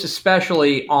 Most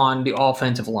especially on the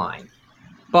offensive line.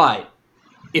 But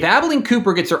if Abilene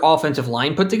Cooper gets their offensive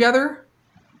line put together,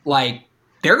 like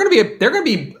they're going to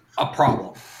be a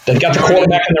problem. They've got the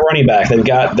quarterback and the running back. They've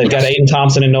got Aiden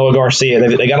Thompson and Noah Garcia.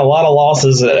 They got a lot of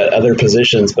losses at other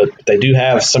positions, but they do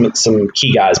have some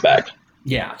key guys back.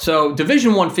 Yeah, so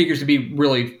Division 1 figures to be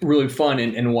really, really fun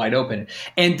and wide open.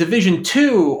 And Region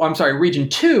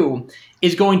 2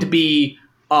 is going to be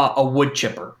a wood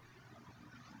chipper.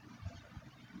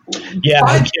 Yeah,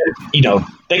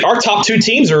 our top two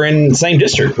teams are in the same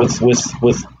district with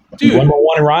number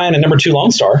 1 in Ryan and number 2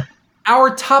 Lone Star.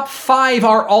 Our top 5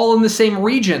 are all in the same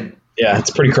region. Yeah, it's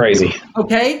pretty crazy.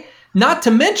 Okay, not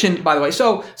to mention, by the way,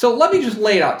 so let me just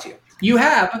lay it out to you. You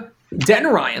have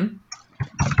Denton Ryan,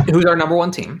 who's our number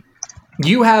 1 team.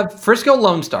 You have Frisco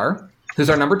Lone Star, who's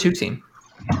our number 2 team.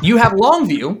 You have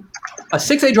Longview, a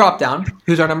 6A drop-down,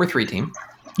 who's our number 3 team.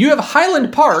 You have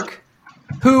Highland Park,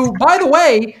 who, by the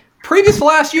way, previous to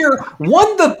last year,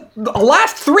 won the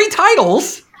last 3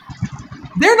 titles.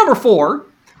 They're number 4.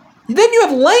 Then you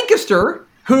have Lancaster,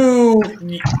 who,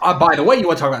 by the way, you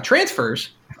want to talk about transfers.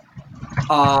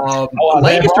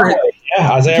 Lancaster,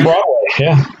 Isaiah Broadway,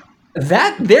 yeah.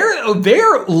 That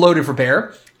they're loaded for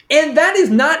bear, and that is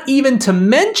not even to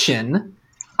mention,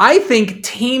 I think,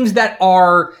 teams that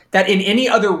in any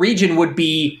other region would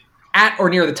be at or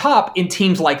near the top in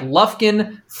teams like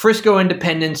Lufkin, Frisco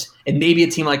Independence, and maybe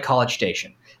a team like College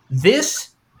Station. This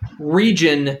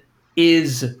region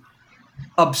is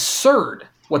absurd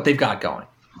what they've got going.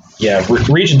 Yeah,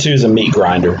 Region 2 is a meat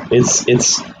grinder. It's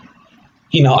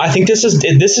I think this is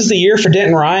the year for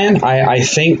Denton Ryan. I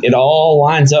think it all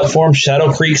lines up for him.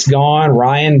 Shadow Creek's gone.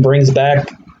 Ryan brings back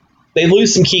they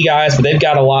lose some key guys, but they've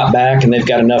got a lot back, and they've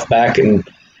got enough back, and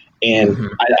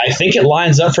I think it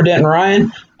lines up for Denton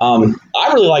Ryan.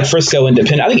 I really like Frisco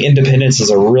Independent. I think Independence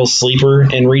is a real sleeper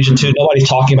in Region 2. Nobody's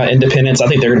talking about Independence. I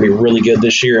think they're going to be really good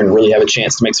this year and really have a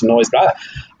chance to make some noise. But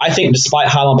I think despite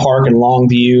Highland Park and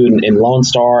Longview and Lone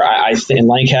Star, and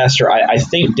Lancaster, I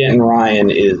think Denton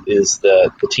Ryan is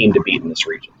the team to beat in this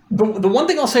region. The one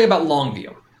thing I'll say about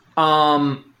Longview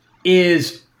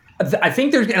is I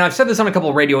think there's, and I've said this on a couple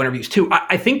of radio interviews too,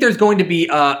 I think there's going to be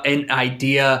an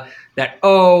idea that,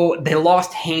 they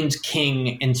lost Haynes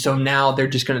King, and so now they're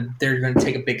going to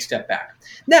take a big step back.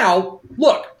 Now,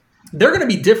 look, they're going to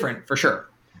be different for sure.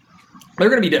 They're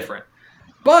going to be different.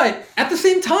 But at the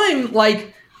same time,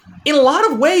 like, in a lot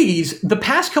of ways, the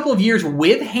past couple of years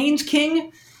with Haynes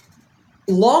King,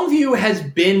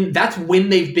 Longview that's when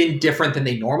they've been different than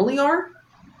they normally are.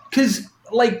 Because,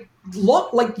 like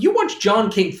you watch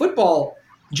John King football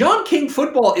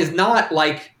is not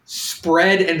like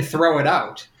spread and throw it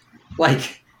out.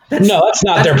 Like, that's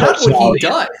not their personality.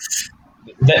 What he does.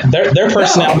 Their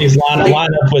personalities line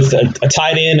up with a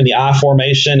tight end and the I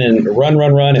formation and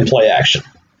run and play action.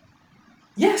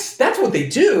 Yes, that's what they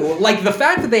do. Like, the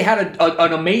fact that they had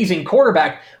an amazing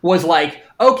quarterback was like,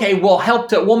 okay,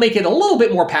 we'll make it a little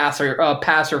bit more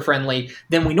passer friendly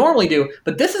than we normally do.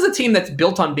 But this is a team that's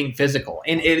built on being physical,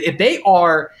 and if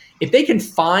they can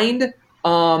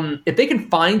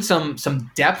find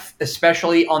some depth,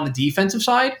 especially on the defensive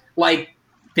side, like,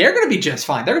 they're going to be just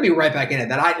fine. They're going to be right back in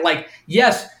it.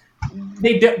 Yes,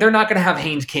 they're not going to have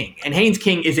Haynes King, and Haynes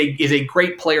King is a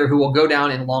great player who will go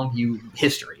down in Longview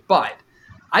history. But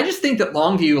I just think that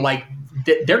Longview, like,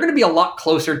 they're going to be a lot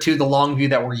closer to the Longview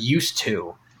that we're used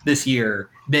to this year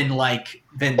than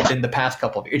the past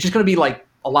couple of years. It's just going to be like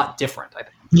a lot different, I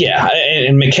think. Yeah,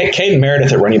 and Caden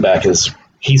Meredith at running back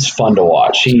he's fun to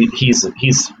watch.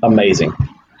 He's amazing.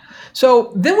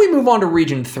 So then we move on to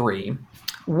Region 3,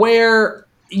 where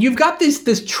you've got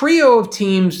this trio of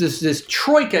teams, this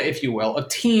troika, if you will, of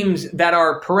teams that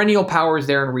are perennial powers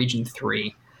there in Region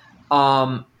 3.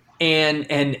 And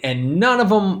none of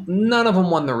them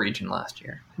won the region last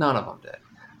year. None of them did.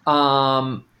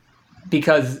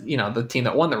 Because, the team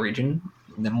that won the region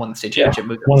and then won the state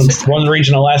championship won the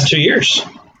region the last 2 years.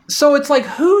 So it's like,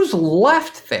 who's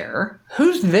left there?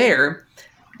 Who's there?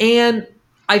 And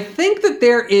I think that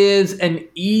there is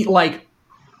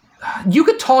you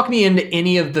could talk me into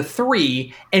any of the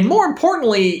three, and more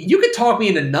importantly, you could talk me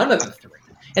into none of the three.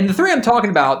 And the three I'm talking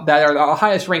about that are the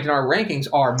highest ranked in our rankings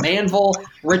are Manville,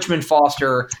 Richmond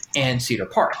Foster, and Cedar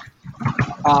Park.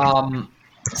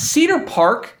 Cedar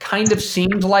Park kind of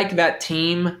seems like that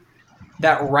team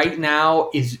that right now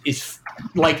is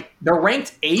like, they're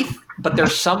ranked 8th, but they're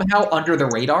somehow under the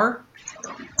radar.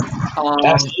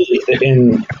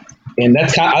 Absolutely, and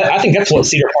that's I think that's what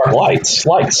Cedar Park likes.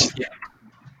 Yeah.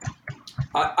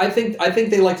 I think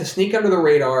they like to sneak under the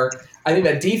radar. I think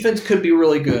that defense could be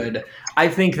really good. I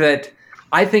think that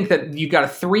you've got a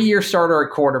 3-year starter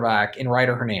at quarterback in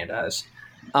Ryder Hernandez.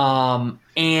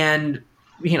 And,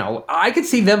 I could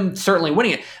see them certainly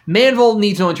winning it. Manville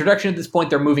needs no introduction at this point.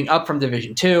 They're moving up from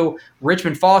Division 2.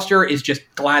 Richmond Foster is just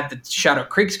glad that Shadow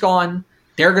Creek's gone.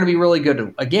 They're going to be really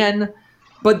good again.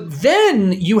 But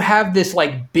then you have this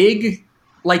big,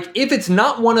 if it's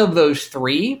not one of those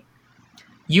three,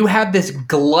 you have this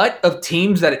glut of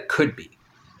teams that it could be.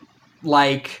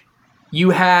 Like, you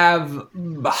have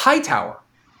Hightower,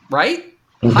 right?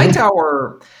 Mm-hmm.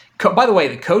 Hightower, by the way,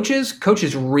 the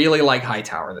coaches really like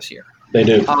Hightower this year. They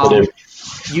do. They do.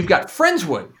 You've got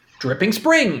Friendswood, Dripping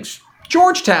Springs,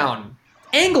 Georgetown,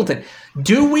 Angleton.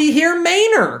 Do we hear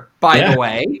Manor, by the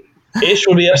way? Ish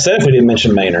would be upset if we didn't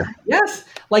mention Manor. Yes.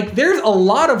 There's a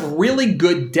lot of really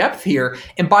good depth here.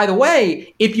 And by the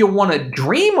way, if you want to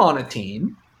dream on a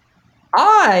team,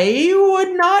 I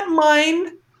would not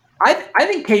mind. I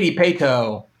think Katy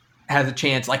Pato has a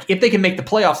chance, if they can make the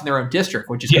playoffs in their own district,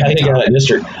 which is I think that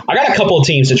district. I got a couple of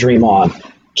teams to dream on.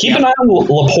 Keep an eye on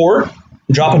LaPorte,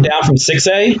 dropping down from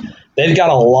 6A. They've got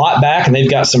a lot back, and they've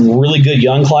got some really good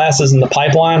young classes in the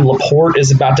pipeline. LaPorte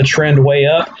is about to trend way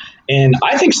up. And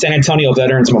I think San Antonio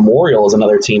Veterans Memorial is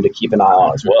another team to keep an eye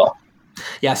on as well.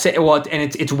 Yeah,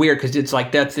 and it's weird because it's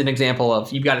that's an example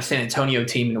of, you've got a San Antonio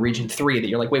team in Region 3 that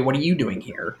you're like, wait, what are you doing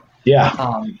here?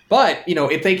 Yeah. But,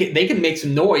 if they can make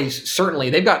some noise, certainly.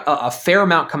 They've got a fair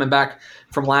amount coming back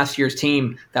from last year's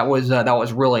team that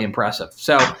was really impressive.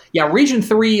 So, yeah, Region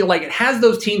 3, it has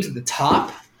those teams at the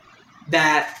top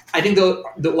that I think,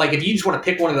 if you just want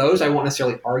to pick one of those, I won't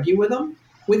necessarily argue with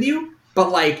you.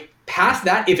 But, past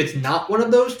that, if it's not one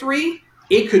of those three,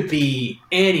 it could be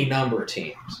any number of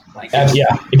teams.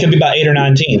 It could be about 8 or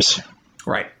 9 teams.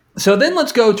 Right. So then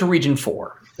let's go to Region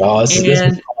 4. Oh,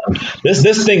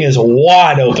 this thing is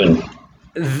wide open.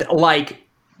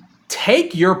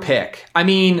 Take your pick. I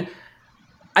mean,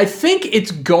 I think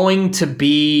it's going to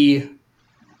be...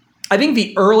 I think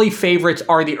the early favorites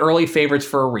are the early favorites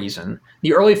for a reason.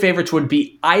 The early favorites would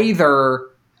be either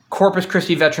Corpus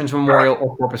Christi Veterans Memorial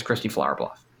or Corpus Christi Flower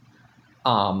Bluff.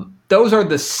 Those are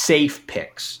the safe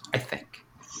picks, I think.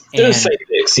 They're safe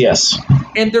picks, yes.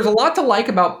 And there's a lot to like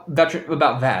about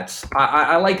vets.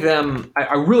 I like them.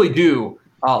 I really do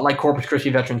like Corpus Christi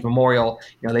Veterans Memorial.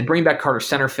 They bring back Carter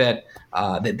Centerfit.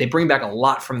 They bring back a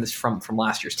lot from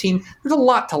last year's team. There's a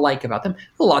lot to like about them.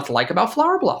 There's a lot to like about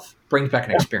Flower Bluff. Brings back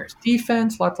an experienced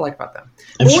defense. A lot to like about them.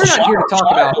 But we're not here to talk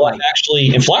about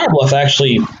Flower Bluff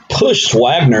actually pushed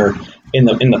Wagner in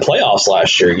the playoffs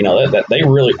last year. That they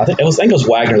really. I think it was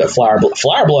Wagner that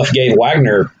Flower Bluff gave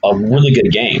Wagner a really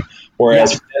good game.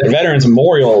 Whereas Veterans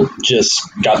Memorial just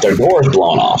got their doors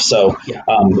blown off. So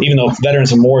even though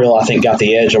Veterans Memorial, I think, got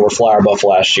the edge over Flower Bluff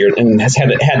last year and has had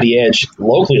the edge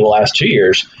locally the last 2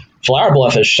 years, Flower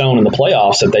Bluff has shown in the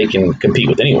playoffs that they can compete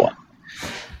with anyone.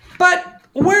 But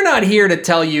we're not here to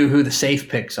tell you who the safe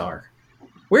picks are.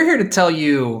 We're here to tell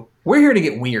you we're here to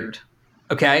get weird.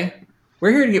 Okay?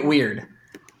 We're here to get weird.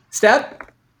 Stepp,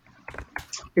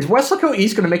 is Weslaco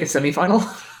East going to make a semifinal?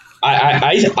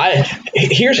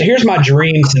 Here's my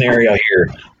dream scenario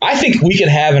here. I think we could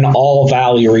have an all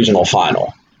Valley regional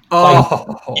final.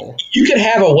 You could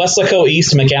have a Weslaco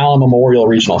East McAllen Memorial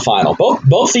regional final.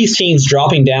 Both these teams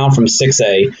dropping down from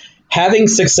 6A, having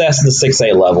success at the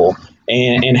 6A level,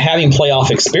 and having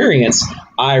playoff experience.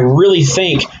 I really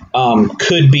think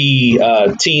could be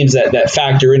teams that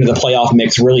factor into the playoff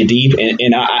mix really deep.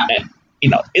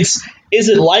 Is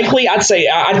it likely? I'd say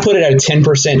I'd put it at a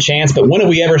 10% chance, but when have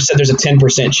we ever said there's a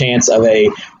 10% chance of a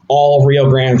all Rio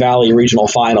Grande Valley regional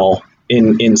final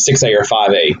in 6A or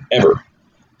 5A ever?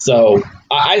 So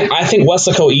I think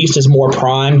Weslaco East is more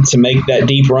primed to make that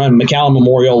deep run. McAllen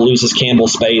Memorial loses Campbell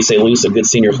Space. They lose a good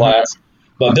senior class.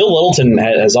 But Bill Littleton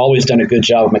has always done a good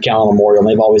job with McAllen Memorial, and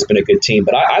they've always been a good team.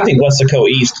 But I think Weslaco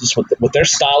East, just with their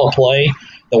style of play,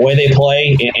 the way they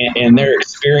play, and their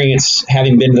experience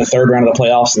having been to the third round of the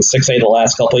playoffs in 6A the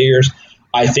last couple of years,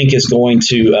 I think is going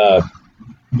to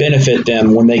benefit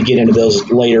them when they get into those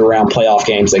later round playoff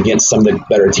games against some of the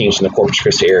better teams in the Corpus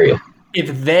Christi area.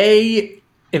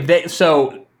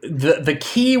 So the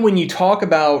key when you talk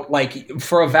about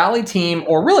for a Valley team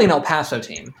or really an El Paso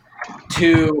team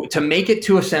to make it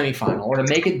to a semifinal or to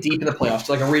make it deep in the playoffs,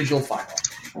 like a regional final,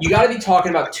 you got to be talking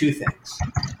about two things.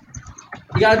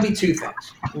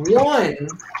 One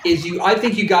is I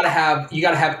think you got to have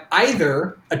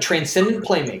either a transcendent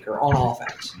playmaker on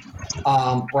offense,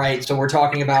 right? So we're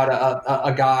talking about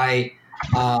a guy,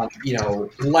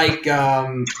 like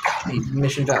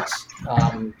Mission Vets.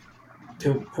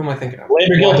 Who am I thinking of?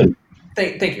 Landry Gilpin.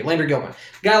 Thank you, Landry Gilpin. A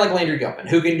guy like Landry Gilpin,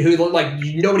 who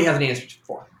nobody has an answer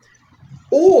for.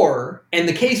 Or, in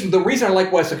the case of the reason I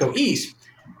like Weslaco East,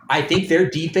 I think their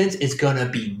defense is gonna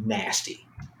be nasty.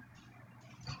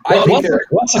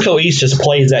 Weslaco East just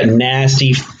plays that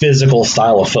nasty physical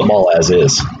style of football as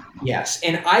is. Yes,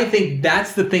 and I think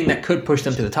that's the thing that could push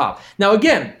them to the top. Now,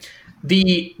 again,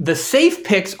 the safe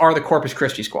picks are the Corpus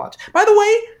Christi squads. By the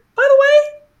way,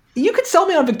 you could sell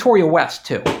me on Victoria West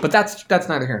too, but that's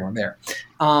neither here nor there.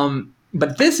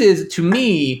 But this is, to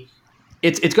me,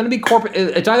 it's going to be Corpus.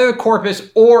 It's either the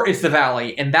Corpus or it's the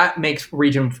Valley, and that makes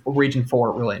Region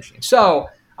 4 really interesting. So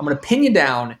I'm going to pin you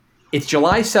down. It's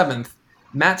July 7th.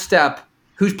 Matt Stepp,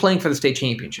 who's playing for the state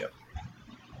championship?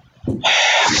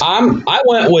 I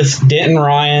went with Denton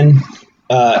Ryan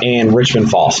and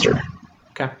Richmond Foster.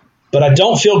 Okay. But I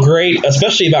don't feel great,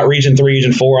 especially about Region 3,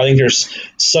 Region 4. I think there's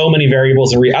so many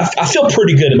variables. I feel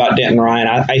pretty good about Denton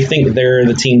Ryan. I think they're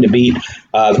the team to beat.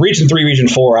 Region 3, Region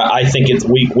 4, I think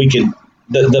we could –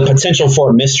 the potential for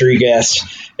a mystery guest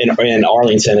in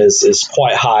Arlington is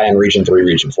quite high in Region 3,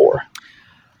 Region 4.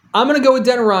 I'm going to go with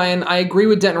Denton Ryan. I agree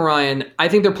with Denton Ryan. I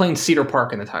think they're playing Cedar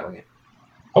Park in the title game.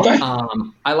 Okay.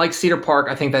 I like Cedar Park.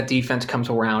 I think that defense comes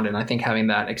around, and I think having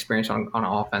that experience on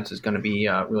offense is going to be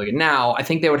really good. Now, I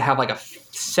think they would have a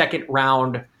second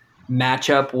round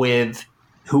matchup with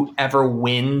whoever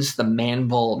wins the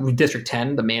Manville District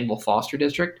 10, the Manville Foster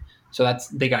District. So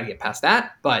they got to get past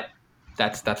that, but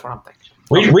that's what I'm thinking.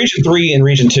 Region 3 and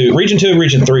Region 2. Region 2 and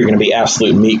Region 3 are going to be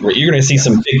absolute meat. You're going to see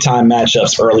some big-time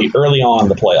matchups early on in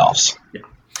the playoffs. Yeah.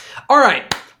 All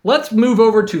right. Let's move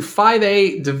over to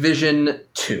 5A Division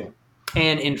 2.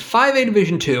 And in 5A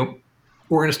Division 2,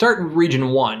 we're going to start in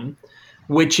Region 1,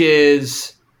 which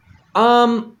is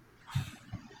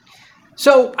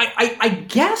So I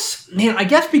guess, man,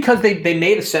 because they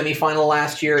made a semifinal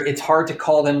last year, it's hard to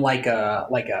call them like a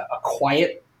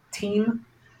quiet team.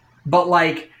 But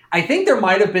like, I think there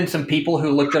might have been some people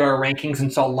who looked at our rankings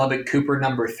and saw Lubbock Cooper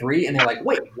number 3, and they're like,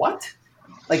 "Wait, what?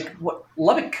 Like, what?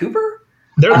 Lubbock Cooper?"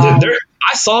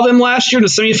 I saw them last year in the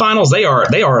semifinals. They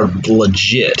are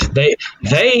legit. They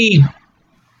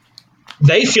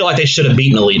feel like they should have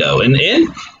beaten Alito, and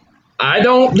I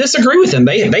don't disagree with them.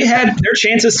 They had their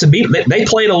chances to beat. They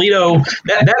played Alito.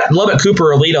 That Lubbock Cooper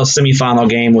Alito semifinal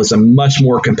game was a much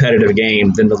more competitive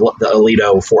game than the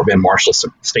Alito Fort Bend Marshall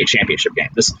state championship game.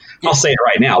 I'll say it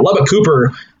right now. Lubbock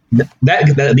Cooper. The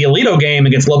Alito game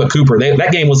against Lubbock Cooper,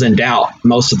 that game was in doubt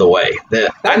most of the way.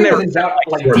 I never was in doubt,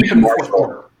 like deep in the fourth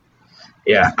quarter.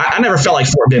 Yeah, I never felt like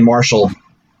Fort Bend Marshall,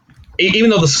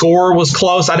 even though the score was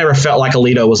close, I never felt like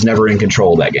Alito was never in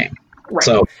control of that game. Right.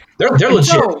 So they're legit.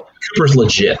 So, Cooper's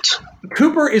legit.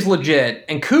 Cooper is legit,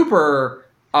 and Cooper,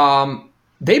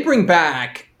 they bring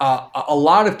back a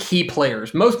lot of key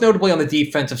players, most notably on the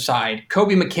defensive side.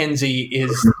 Kobe McKenzie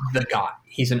is the guy.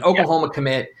 He's an Oklahoma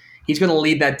commit. He's going to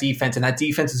lead that defense, and that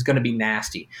defense is going to be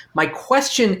nasty. My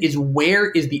question is, where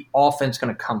is the offense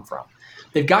going to come from?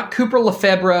 They've got Cooper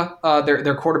Lefebvre,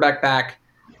 their quarterback, back.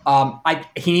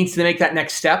 He needs to make that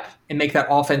next step and make that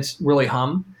offense really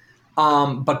hum.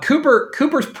 But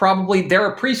Cooper's probably, they're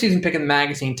a preseason pick in the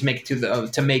magazine to make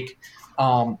it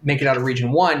make it out of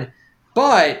Region 1.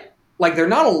 But like, they're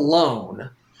not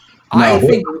alone.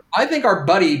 No. I think our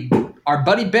buddy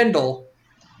Bendel,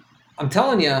 I'm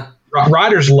telling you.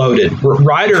 Ryder's loaded.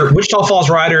 Wichita Falls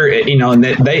Ryder, and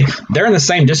they're in the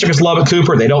same district as Lubbock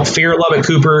Cooper. They don't fear Lubbock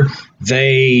Cooper.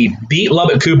 They beat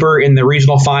Lubbock Cooper in the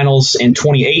regional finals in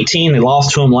 2018. They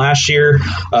lost to them last year.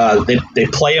 They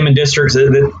play them in districts.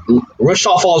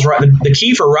 Wichita Falls, the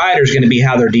key for Ryder is going to be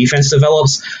how their defense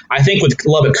develops. I think with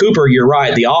Lubbock Cooper, you're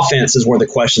right. The offense is where the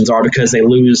questions are because they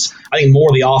lose. I think more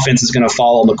of the offense is going to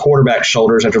fall on the quarterback's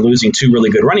shoulders after losing 2 really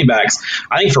good running backs.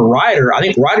 I think for Ryder,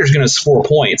 Ryder's going to score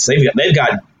points. They've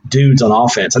got dudes on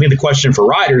offense. I think the question for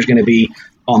Ryder is going to be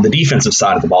on the defensive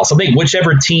side of the ball. So I think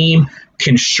whichever team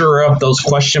can shore up those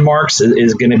question marks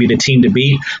is going to be the team to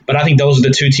beat. But I think those are the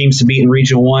 2 teams to beat in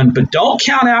Region 1. But don't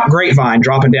count out Grapevine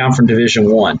dropping down from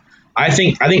Division 1. I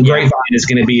think Grapevine is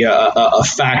going to be a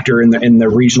factor in the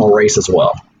regional race as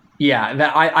well.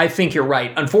 Yeah, I think you're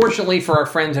right. Unfortunately for our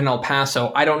friends in El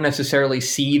Paso, I don't necessarily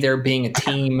see there being a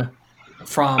team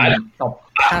from El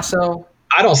Paso.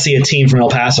 I don't see a team from El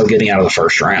Paso getting out of the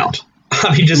first round.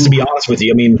 I mean, just to be honest with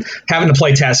you, having to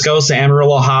play Tascosa,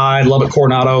 Amarillo High, Lubbock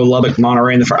Coronado, Lubbock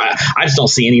Monterey, I just don't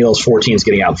see any of those 4 teams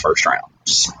getting out of the first round.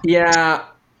 Yeah.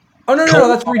 Oh no,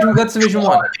 that's Division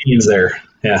 1. Teams there.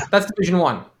 Yeah. That's Division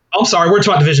 1. Oh, sorry, we're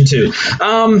talking about Division 2.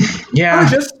 Yeah.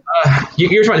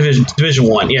 You're talking Division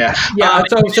 1, yeah. Yeah,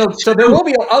 so there will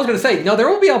be, I was going to say, no, there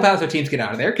will be El Paso teams get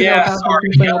out of there. Yeah,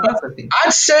 El Paso teams.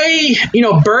 I'd say,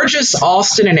 Burgess,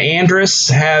 Austin, and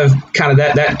Andress have kind of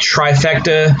that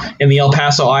trifecta in the El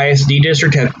Paso ISD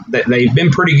district. They've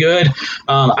been pretty good.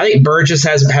 I think Burgess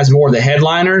has more of the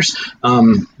headliners,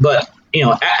 but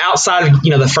outside of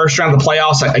the first round of the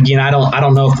playoffs, again, I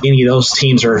don't know if any of those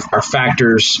teams are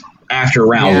factors after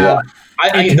round 1. I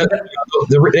think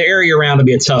the area around will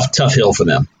be a tough hill for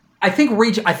them. I think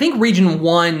Region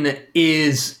 1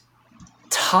 is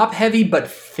top heavy but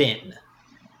thin,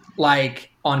 like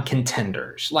on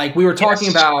contenders. Like we were talking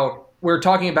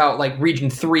about like Region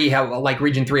 3, how like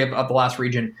Region 3 of the last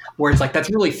region, where it's like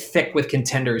that's really thick with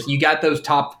contenders. You got those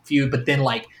top few, but then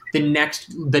like the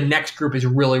next group is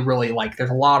really, really like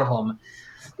there's a lot of them.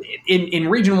 In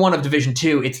Region 1 of Division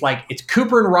 2, it's like it's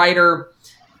Cooper and Ryder.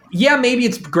 Yeah, maybe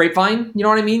it's Grapevine. You know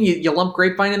what I mean? You lump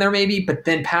Grapevine in there maybe, but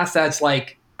then past that, it's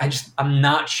like I'm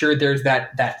not sure there's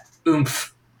that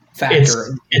oomph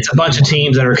factor. It's a bunch of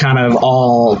teams that are kind of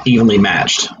all evenly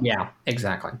matched. Yeah,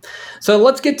 exactly. So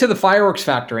let's get to the fireworks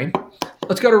factory.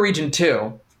 Let's go to Region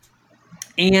 2.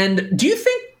 And do you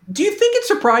think it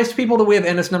surprised people that we have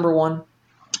Ennis number 1?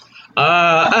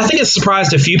 I think it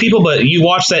surprised a few people, but you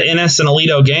watched that Ennis and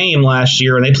Alito game last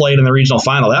year, and they played in the regional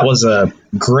final. That was a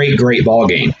great ball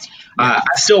game. I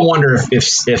still wonder if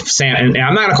Sam, and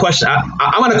I'm not going to question.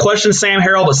 I'm going to question Sam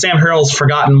Harrell, but Sam Harrell's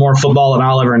forgotten more football than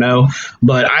I'll ever know.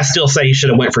 But I still say he should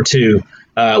have went for 2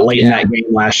 late in that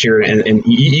game last year. And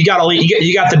you got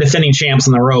the defending champs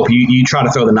in the rope. You try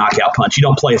to throw the knockout punch. You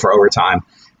don't play for overtime.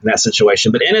 in that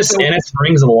situation. But Ennis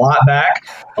brings a lot back.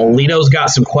 Alito's got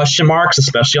some question marks,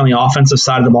 especially on the offensive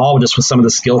side of the ball, just with some of the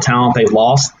skill talent they've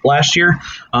lost last year.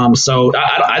 So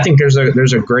I think there's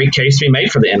a great case to be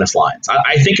made for the Ennis Lions.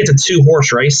 I think it's a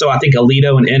 2-horse race, so I think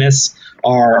Alito and Ennis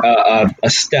are a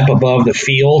step above the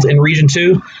field in Region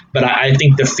 2, but I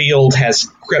think the field has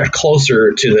crept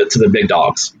closer to the big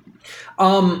dogs.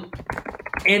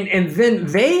 And then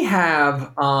they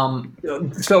have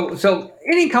so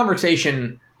any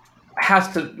conversation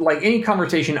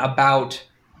about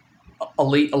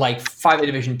elite, like 5A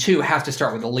Division 2 has to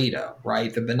start with Alito,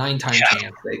 right? The 9-time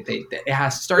champ. It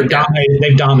has to start.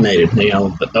 They've dominated,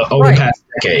 over the past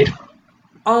decade.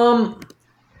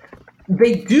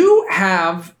 They do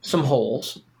have some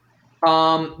holes.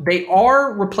 They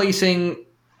are replacing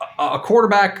a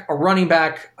quarterback, a running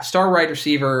back, a star wide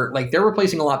receiver. Like, they're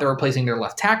replacing a lot. They're replacing their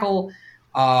left tackle.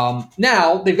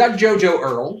 Now they've got JoJo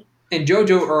Earl, and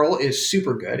JoJo Earl is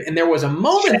super good. And there was a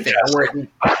moment there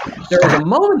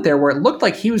where it looked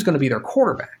like he was going to be their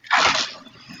quarterback.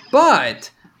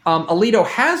 But Alito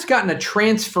has gotten a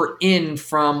transfer in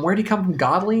from, where did he come from?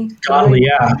 Godley? Godley,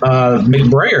 yeah.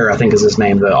 McBrayer, I think is his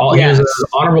name. He was an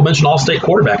honorable mention All-State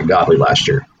quarterback at Godley last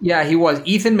year. Yeah, he was.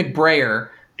 Ethan McBrayer.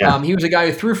 Yeah. He was a guy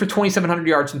who threw for 2,700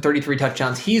 yards and 33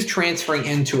 touchdowns. He's transferring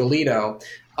into Alito.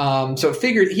 So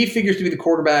he figures to be the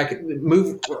quarterback,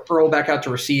 move Earl back out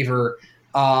to receiver.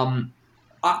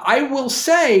 I will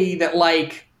say that,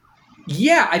 like,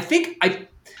 yeah, I think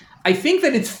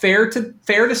that it's fair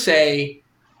to say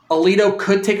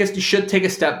Alito should take a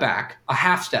step back, a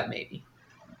half step maybe.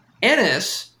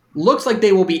 Ennis looks like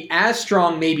they will be as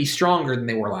strong, maybe stronger than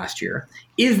they were last year.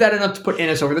 Is that enough to put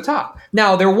Ennis over the top?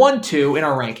 Now, they're 1-2 in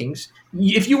our rankings.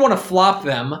 If you want to flop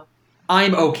them,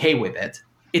 I'm okay with it.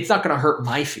 It's not going to hurt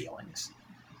my feelings.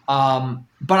 But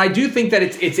I do think that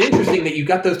it's interesting that you've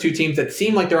got those two teams that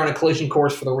seem like they're on a collision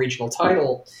course for the regional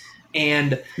title.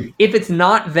 And if it's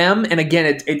not them, and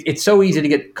again, it's so easy to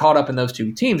get caught up in those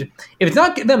two teams. If it's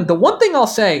not them, the one thing I'll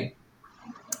say,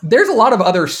 there's a lot of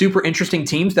other super interesting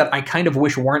teams that I kind of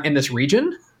wish weren't in this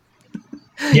region.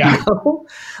 Yeah.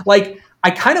 Like,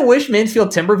 I kind of wish Mansfield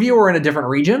Timberview were in a different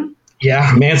region.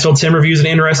 Yeah, Mansfield Timberview is an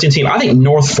interesting team. I think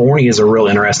North Forney is a real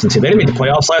interesting team. They didn't make the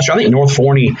playoffs last year. I think North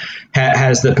Forney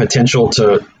has the potential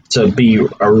to be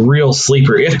a real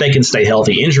sleeper if they can stay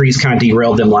healthy. Injuries kind of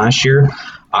derailed them last year.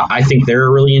 I think they're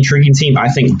a really intriguing team. I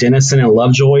think Denison and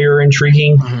Lovejoy are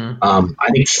intriguing. Mm-hmm. I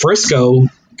think Frisco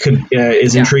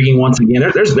is intriguing once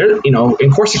again. There's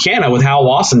in Corsicana with Hal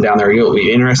Wasson down there, it'll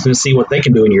be interesting to see what they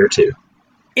can do in year 2.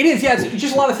 It is, yeah. It's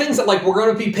just a lot of things that, like, we're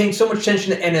going to be paying so much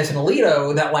attention to Ennis and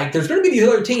Alito that, like, there's going to be these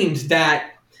other teams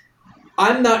that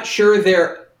I'm not sure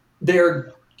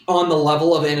they're on the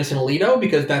level of Ennis and Alito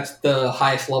because that's the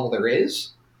highest level there is.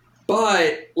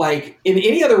 But, like, in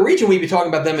any other region, we'd be talking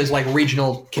about them as, like,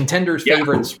 regional contenders,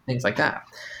 favorites, things like that.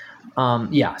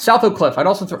 South Oak Cliff. I'd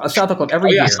also throw South Oak Cliff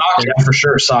every year. Sock, yeah, for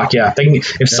sure. Sock, yeah.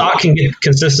 If Sock can get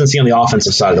consistency on the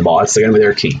offensive side of the ball, that's going to be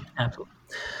their key. Absolutely.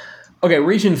 Okay,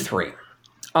 Region 3.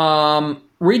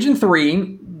 Region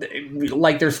 3,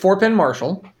 like, there's Fort Bend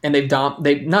Marshall, and they've not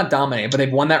dominated, but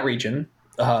they've won that region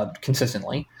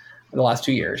consistently for the last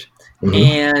 2 years.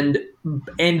 Mm-hmm.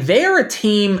 And they're a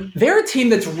team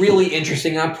that's really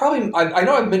interesting. And I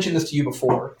know I've mentioned this to you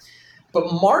before,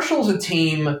 but Marshall's a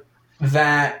team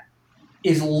that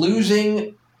is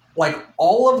losing, like,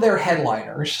 all of their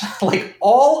headliners, like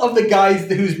all of the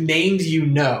guys whose names you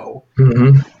know.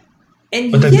 Mm-hmm.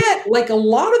 And yet, like, a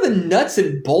lot of the nuts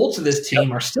and bolts of this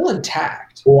team are still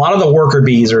intact. A lot of the worker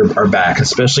bees are back,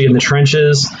 especially in the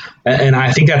trenches. And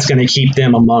I think that's going to keep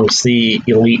them amongst the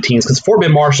elite teams because Fort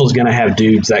Bend Marshall is going to have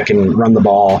dudes that can run the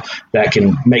ball, that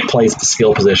can make plays at the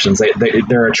skill positions.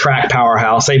 They're a track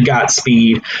powerhouse. They've got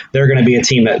speed. They're going to be a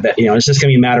team that it's just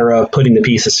going to be a matter of putting the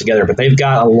pieces together. But they've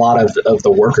got a lot of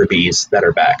the worker bees that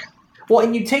are back. Well,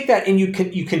 and you take that and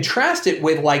you contrast it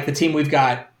with, like, the team we've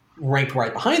got ranked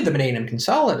right behind them in A&M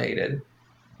Consolidated,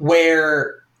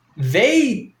 where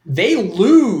they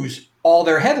lose all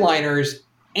their headliners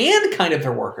and kind of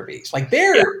their worker bees. Like,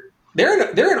 they're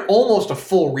in almost a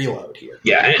full reload here.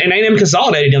 Yeah, and A&M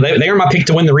Consolidated, they were my pick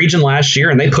to win the region last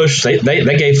year, and they pushed.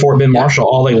 They gave Fort Bend Marshall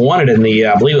all they wanted in the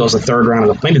I believe it was the third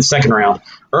round, maybe the second round.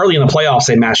 Early in the playoffs,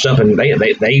 they matched up, and I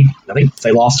think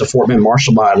they lost to Fort Bend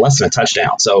Marshall by less than a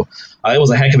touchdown. So it was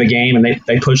a heck of a game, and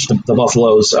they pushed the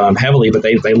Buffaloes heavily, but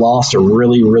they lost a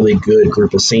really, really good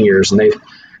group of seniors, and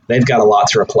they've got a lot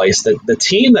to replace. The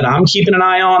team that I'm keeping an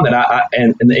eye on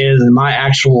and is my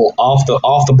actual off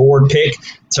the board pick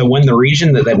to win the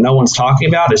region that no one's talking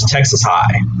about is Texas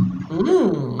High.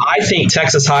 I think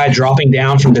Texas High dropping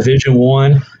down from Division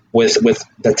I with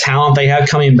the talent they have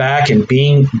coming back and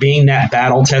being that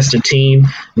battle tested team,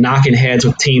 knocking heads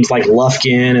with teams like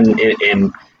Lufkin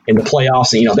and in the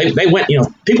playoffs. And, they went,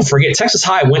 people forget Texas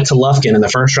High went to Lufkin in the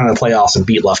first round of the playoffs and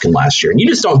beat Lufkin last year. And you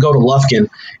just don't go to Lufkin,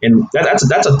 and that's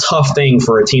a tough thing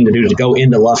for a team to do, to go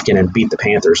into Lufkin and beat the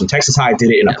Panthers. And Texas High did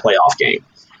it in a playoff game.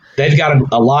 They've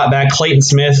got a lot back. Clayton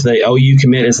Smith, the OU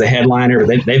commit, is the headliner.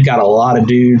 They've got a lot of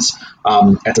dudes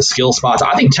at the skill spots.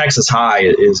 I think Texas High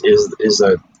is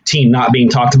a team not being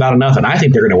talked about enough, and I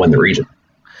think they're going to win the region.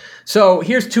 So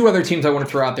here's two other teams I want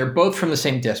to throw out there, both from the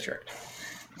same district.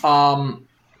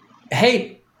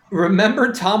 Hey,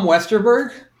 remember Tom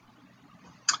Westerberg?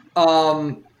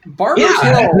 Barbers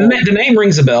Hill. The name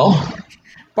rings a bell.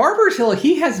 Barbers Hill,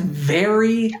 he has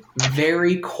very,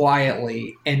 very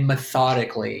quietly and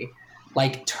methodically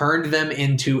turned them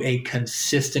into a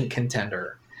consistent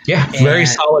contender. Yeah, very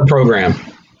solid program.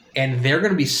 And they're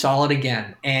going to be solid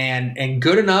again. And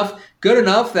good enough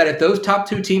that if those top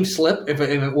two teams slip, if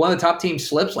one of the top teams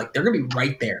slips, they're going to be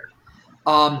right there.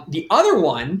 The other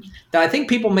one that I think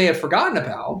people may have forgotten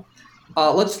about,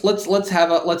 let's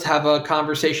have a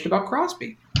conversation about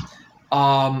Crosby.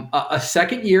 A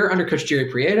second year under Coach Jerry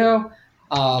Prieto.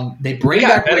 They bring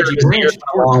back Reggie Branch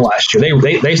last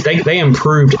year. They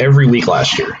improved every week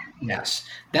last year. Yes,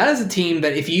 that is a team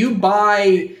that if you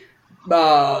buy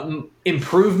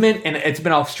improvement, and it's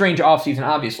been a strange offseason,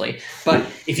 obviously, but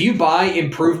if you buy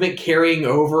improvement carrying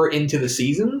over into the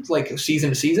seasons,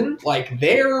 season to season,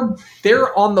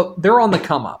 they're on the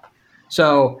come up.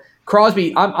 So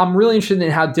Crosby, I'm really interested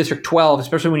in how District 12,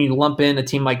 especially when you lump in a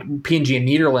team like P&G and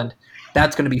Nederland,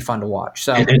 that's going to be fun to watch.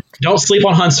 So and don't sleep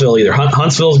on Huntsville either.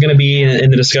 Huntsville is going to be in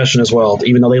the discussion as well,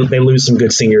 even though they lose some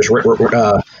good seniors.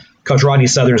 Coach Rodney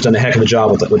Southern's done a heck of a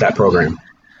job with that program.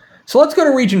 So let's go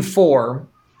to Region 4,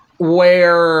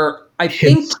 where I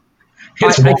think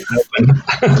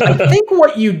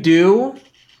what you do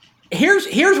 –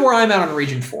 here's where I'm at on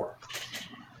Region 4.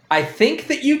 I think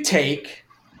that you take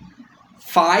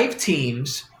 5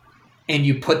 teams and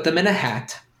you put them in a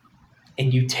hat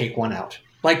and you take one out.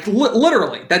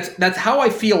 Literally, that's how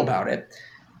I feel about it.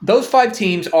 Those 5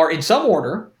 teams are in some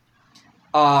order: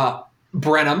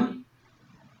 Brenham,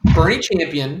 Bernie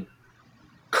Champion,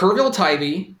 Kerrville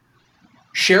Tivy,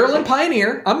 Sherilyn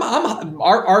Pioneer.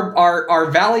 Our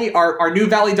Valley, our new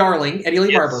Valley darling, Eddie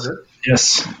Lee Marburger.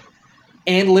 Yes.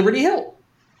 And Liberty Hill.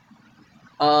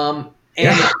 By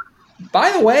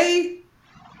the way,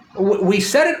 we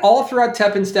said it all throughout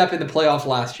Tep and Stepp in the playoffs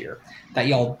last year that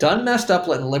y'all done messed up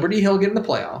letting Liberty Hill get in the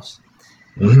playoffs.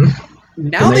 Mm-hmm.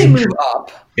 Now they move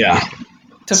up. Yeah.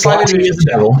 To slot T is the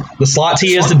devil. The slot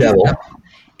T is the devil.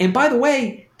 And by the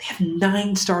way, they have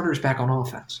 9 starters back on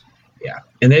offense. Yeah.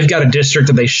 And they've got a district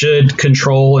that they should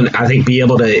control and I think be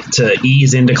able to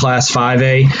ease into Class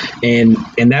 5A. And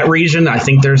in that region, I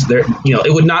think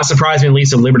it would not surprise me at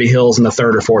least if Liberty Hill's in the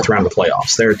 3rd or 4th round of the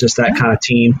playoffs. They're just that kind of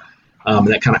team.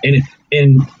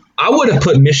 And I would have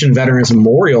put Mission Veterans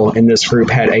Memorial in this group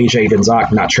had AJ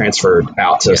Gonzalez not transferred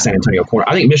out to San Antonio Corner.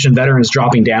 I think Mission Veterans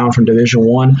dropping down from Division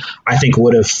I, I think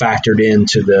would have factored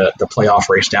into the playoff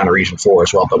race down to Region 4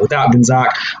 as well. But without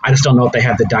Gonzalez, I just don't know if they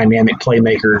have the dynamic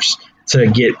playmakers to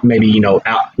get maybe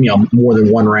out more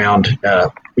than one round,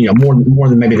 more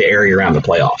than maybe the area around the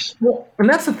playoffs. Well, and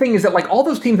that's the thing is that all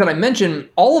those teams that I mentioned,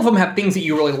 all of them have things that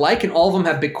you really like, and all of them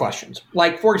have big questions.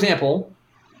 For example.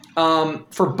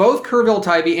 For both Kerrville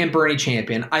Tivy and Bernie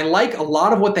Champion, I like a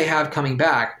lot of what they have coming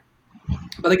back,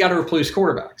 but they got to replace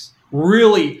quarterbacks.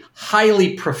 Really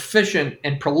highly proficient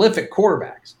and prolific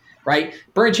quarterbacks, right?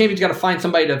 Bernie Champion's got to find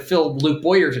somebody to fill Luke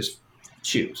Boyers'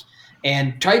 shoes.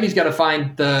 And Tivy's got to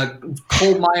find the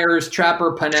Cole Myers,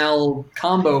 Trapper, Pennell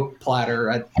combo platter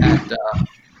at Tivy.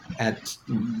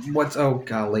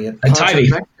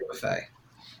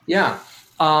 Yeah.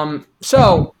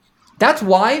 So that's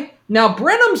why. Now,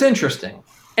 Brenham's interesting.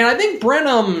 And I think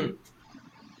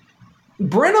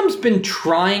Brenham's been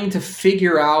trying to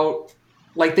figure out,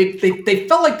 they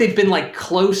felt like they've been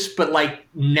close, but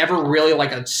never really a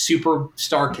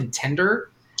superstar contender.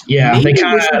 Yeah, they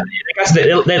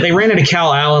ran into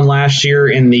Cal Allen last year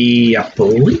in the, I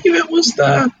believe it was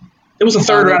the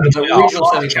 3rd round of the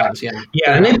playoffs.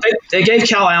 Yeah, and they gave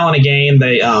Cal Allen a game.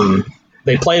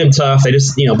 They played him tough. They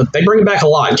just, but they bring him back a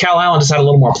lot. And Cal Allen just had a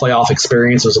little more playoff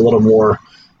experience, was a little more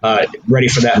ready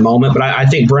for that moment. But I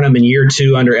think Brenham in year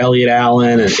 2 under Elliott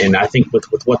Allen, and I think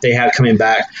with what they have coming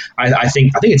back, I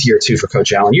think it's year 2 for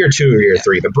Coach Allen, year 2 or year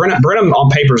 3. But Brenham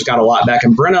on paper's got a lot back,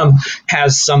 and Brenham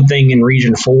has something in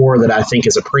Region 4 that I think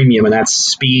is a premium, and that's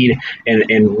speed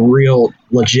and real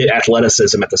legit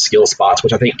athleticism at the skill spots,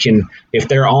 which I think can, if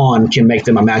they're on, can make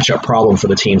them a matchup problem for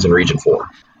the teams in Region 4.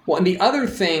 Well, and the other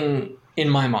thing in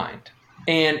my mind,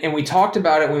 and we talked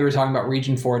about it when we were talking about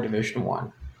Region 4, Division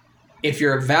 1. If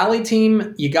you're a Valley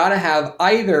team, you got to have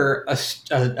either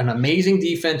an amazing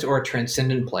defense or a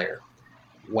transcendent player.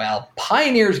 Well,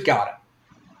 Pioneers got it.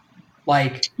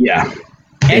 Like, yeah.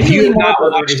 If you have not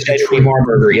watched Eddie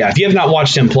Marburger, if you have not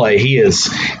watched him play, he's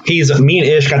me and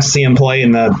Ish got to see him play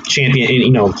in the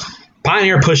champion.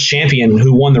 Pioneer pushed Champion,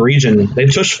 who won the region. They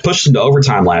pushed him to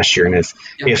overtime last year, and if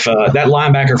that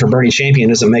linebacker for Bernie Champion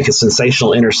doesn't make a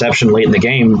sensational interception late in the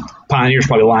game, Pioneer's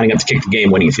probably lining up to kick the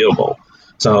game-winning field goal.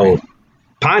 So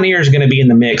Pioneer is going to be in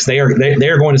the mix. They are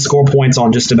going to score points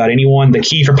on just about anyone. The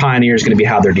key for Pioneer is going to be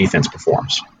how their defense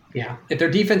performs. Yeah, if their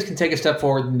defense can take a step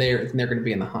forward, then they're going to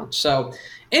be in the hunt. So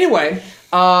anyway,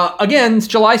 again, it's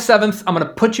July 7th. I'm going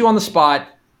to put you on the spot.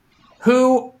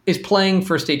 Who is playing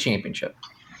for a state championship?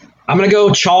 I'm going to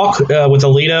go chalk with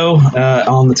Aledo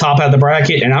on the top of the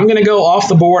bracket, and I'm going to go off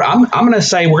the board. I'm going to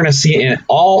say we're going to see an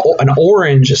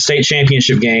orange state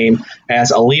championship game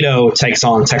as Aledo takes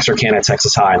on Texarkana,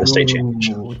 Texas High in the state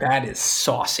championship. That is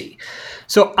saucy.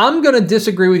 So I'm going to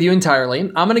disagree with you entirely.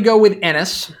 I'm going to go with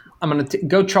Ennis. I'm going to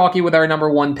go chalky with our number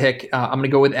 1 pick. I'm going to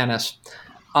go with Ennis.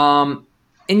 And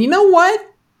you know what?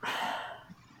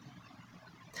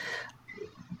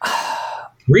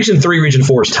 Region 3, Region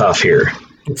 4 is tough here.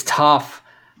 It's tough.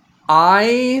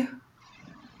 I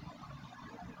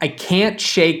can't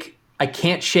shake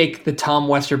the Tom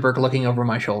Westerberg looking over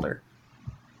my shoulder.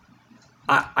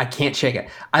 I can't shake it.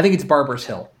 I think it's Barbers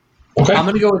Hill. Okay. I'm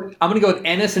gonna go with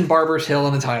Ennis and Barbers Hill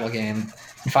in the title game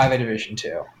in 5A Division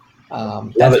 2.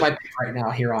 That's my pick right now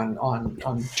here on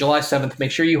July 7th. Make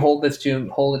sure you hold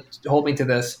me to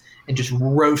this and just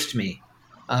roast me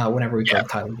whenever we play the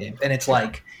title game. And it's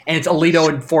Aledo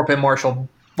and Fort Bend Marshall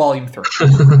Volume 3.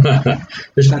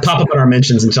 Just pop up in our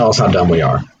mentions and tell us how dumb we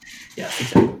are. Yes,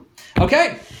 exactly.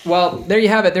 Okay, well, there you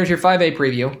have it. There's your 5A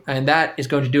preview, and that is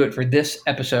going to do it for this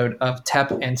episode of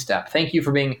Tep and Stepp. Thank you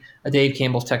for being a Dave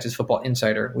Campbell's Texas Football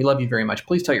Insider. We love you very much.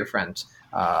 Please tell your friends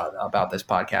about this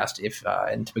podcast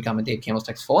and to become a Dave Campbell's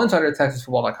Texas Football Insider at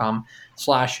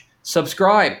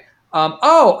texasfootball.com/subscribe.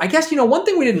 I guess, one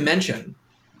thing we didn't mention,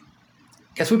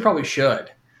 guess we probably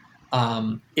should,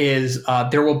 is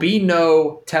there will be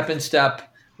no Tep and Stepp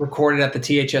recorded at the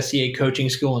THSCA Coaching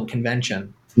School and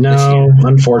Convention. No,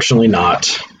 unfortunately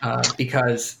not.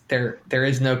 Because there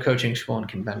is no coaching school and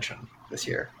convention this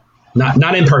year.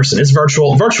 Not in person. It's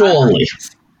virtual only.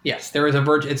 Yes, there is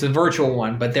it's a virtual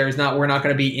one, but there's not. We're not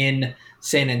going to be in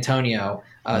San Antonio.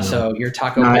 So your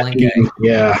Taco Palenque.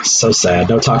 Yeah, so sad.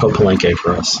 No Taco Palenque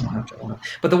for us.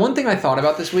 But the one thing I thought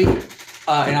about this week,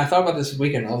 and I thought about this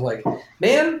weekend, I was like,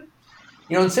 man,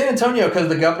 in San Antonio, because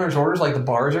the governor's orders, the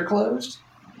bars are closed.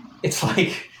 It's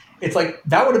like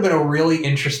that would have been a really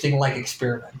interesting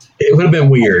experiment. It would have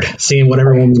been weird seeing what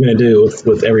everyone was going to do with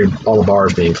all the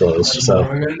bars being closed. So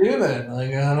what are we going to do then?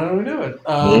 How do we do it?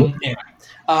 Anyway,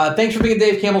 thanks for being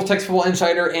Dave Campbell's Texas Football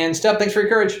Insider, and Stepp, thanks for your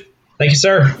courage. Thank you,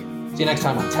 sir. See you next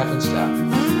time on Tep and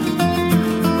Stepp.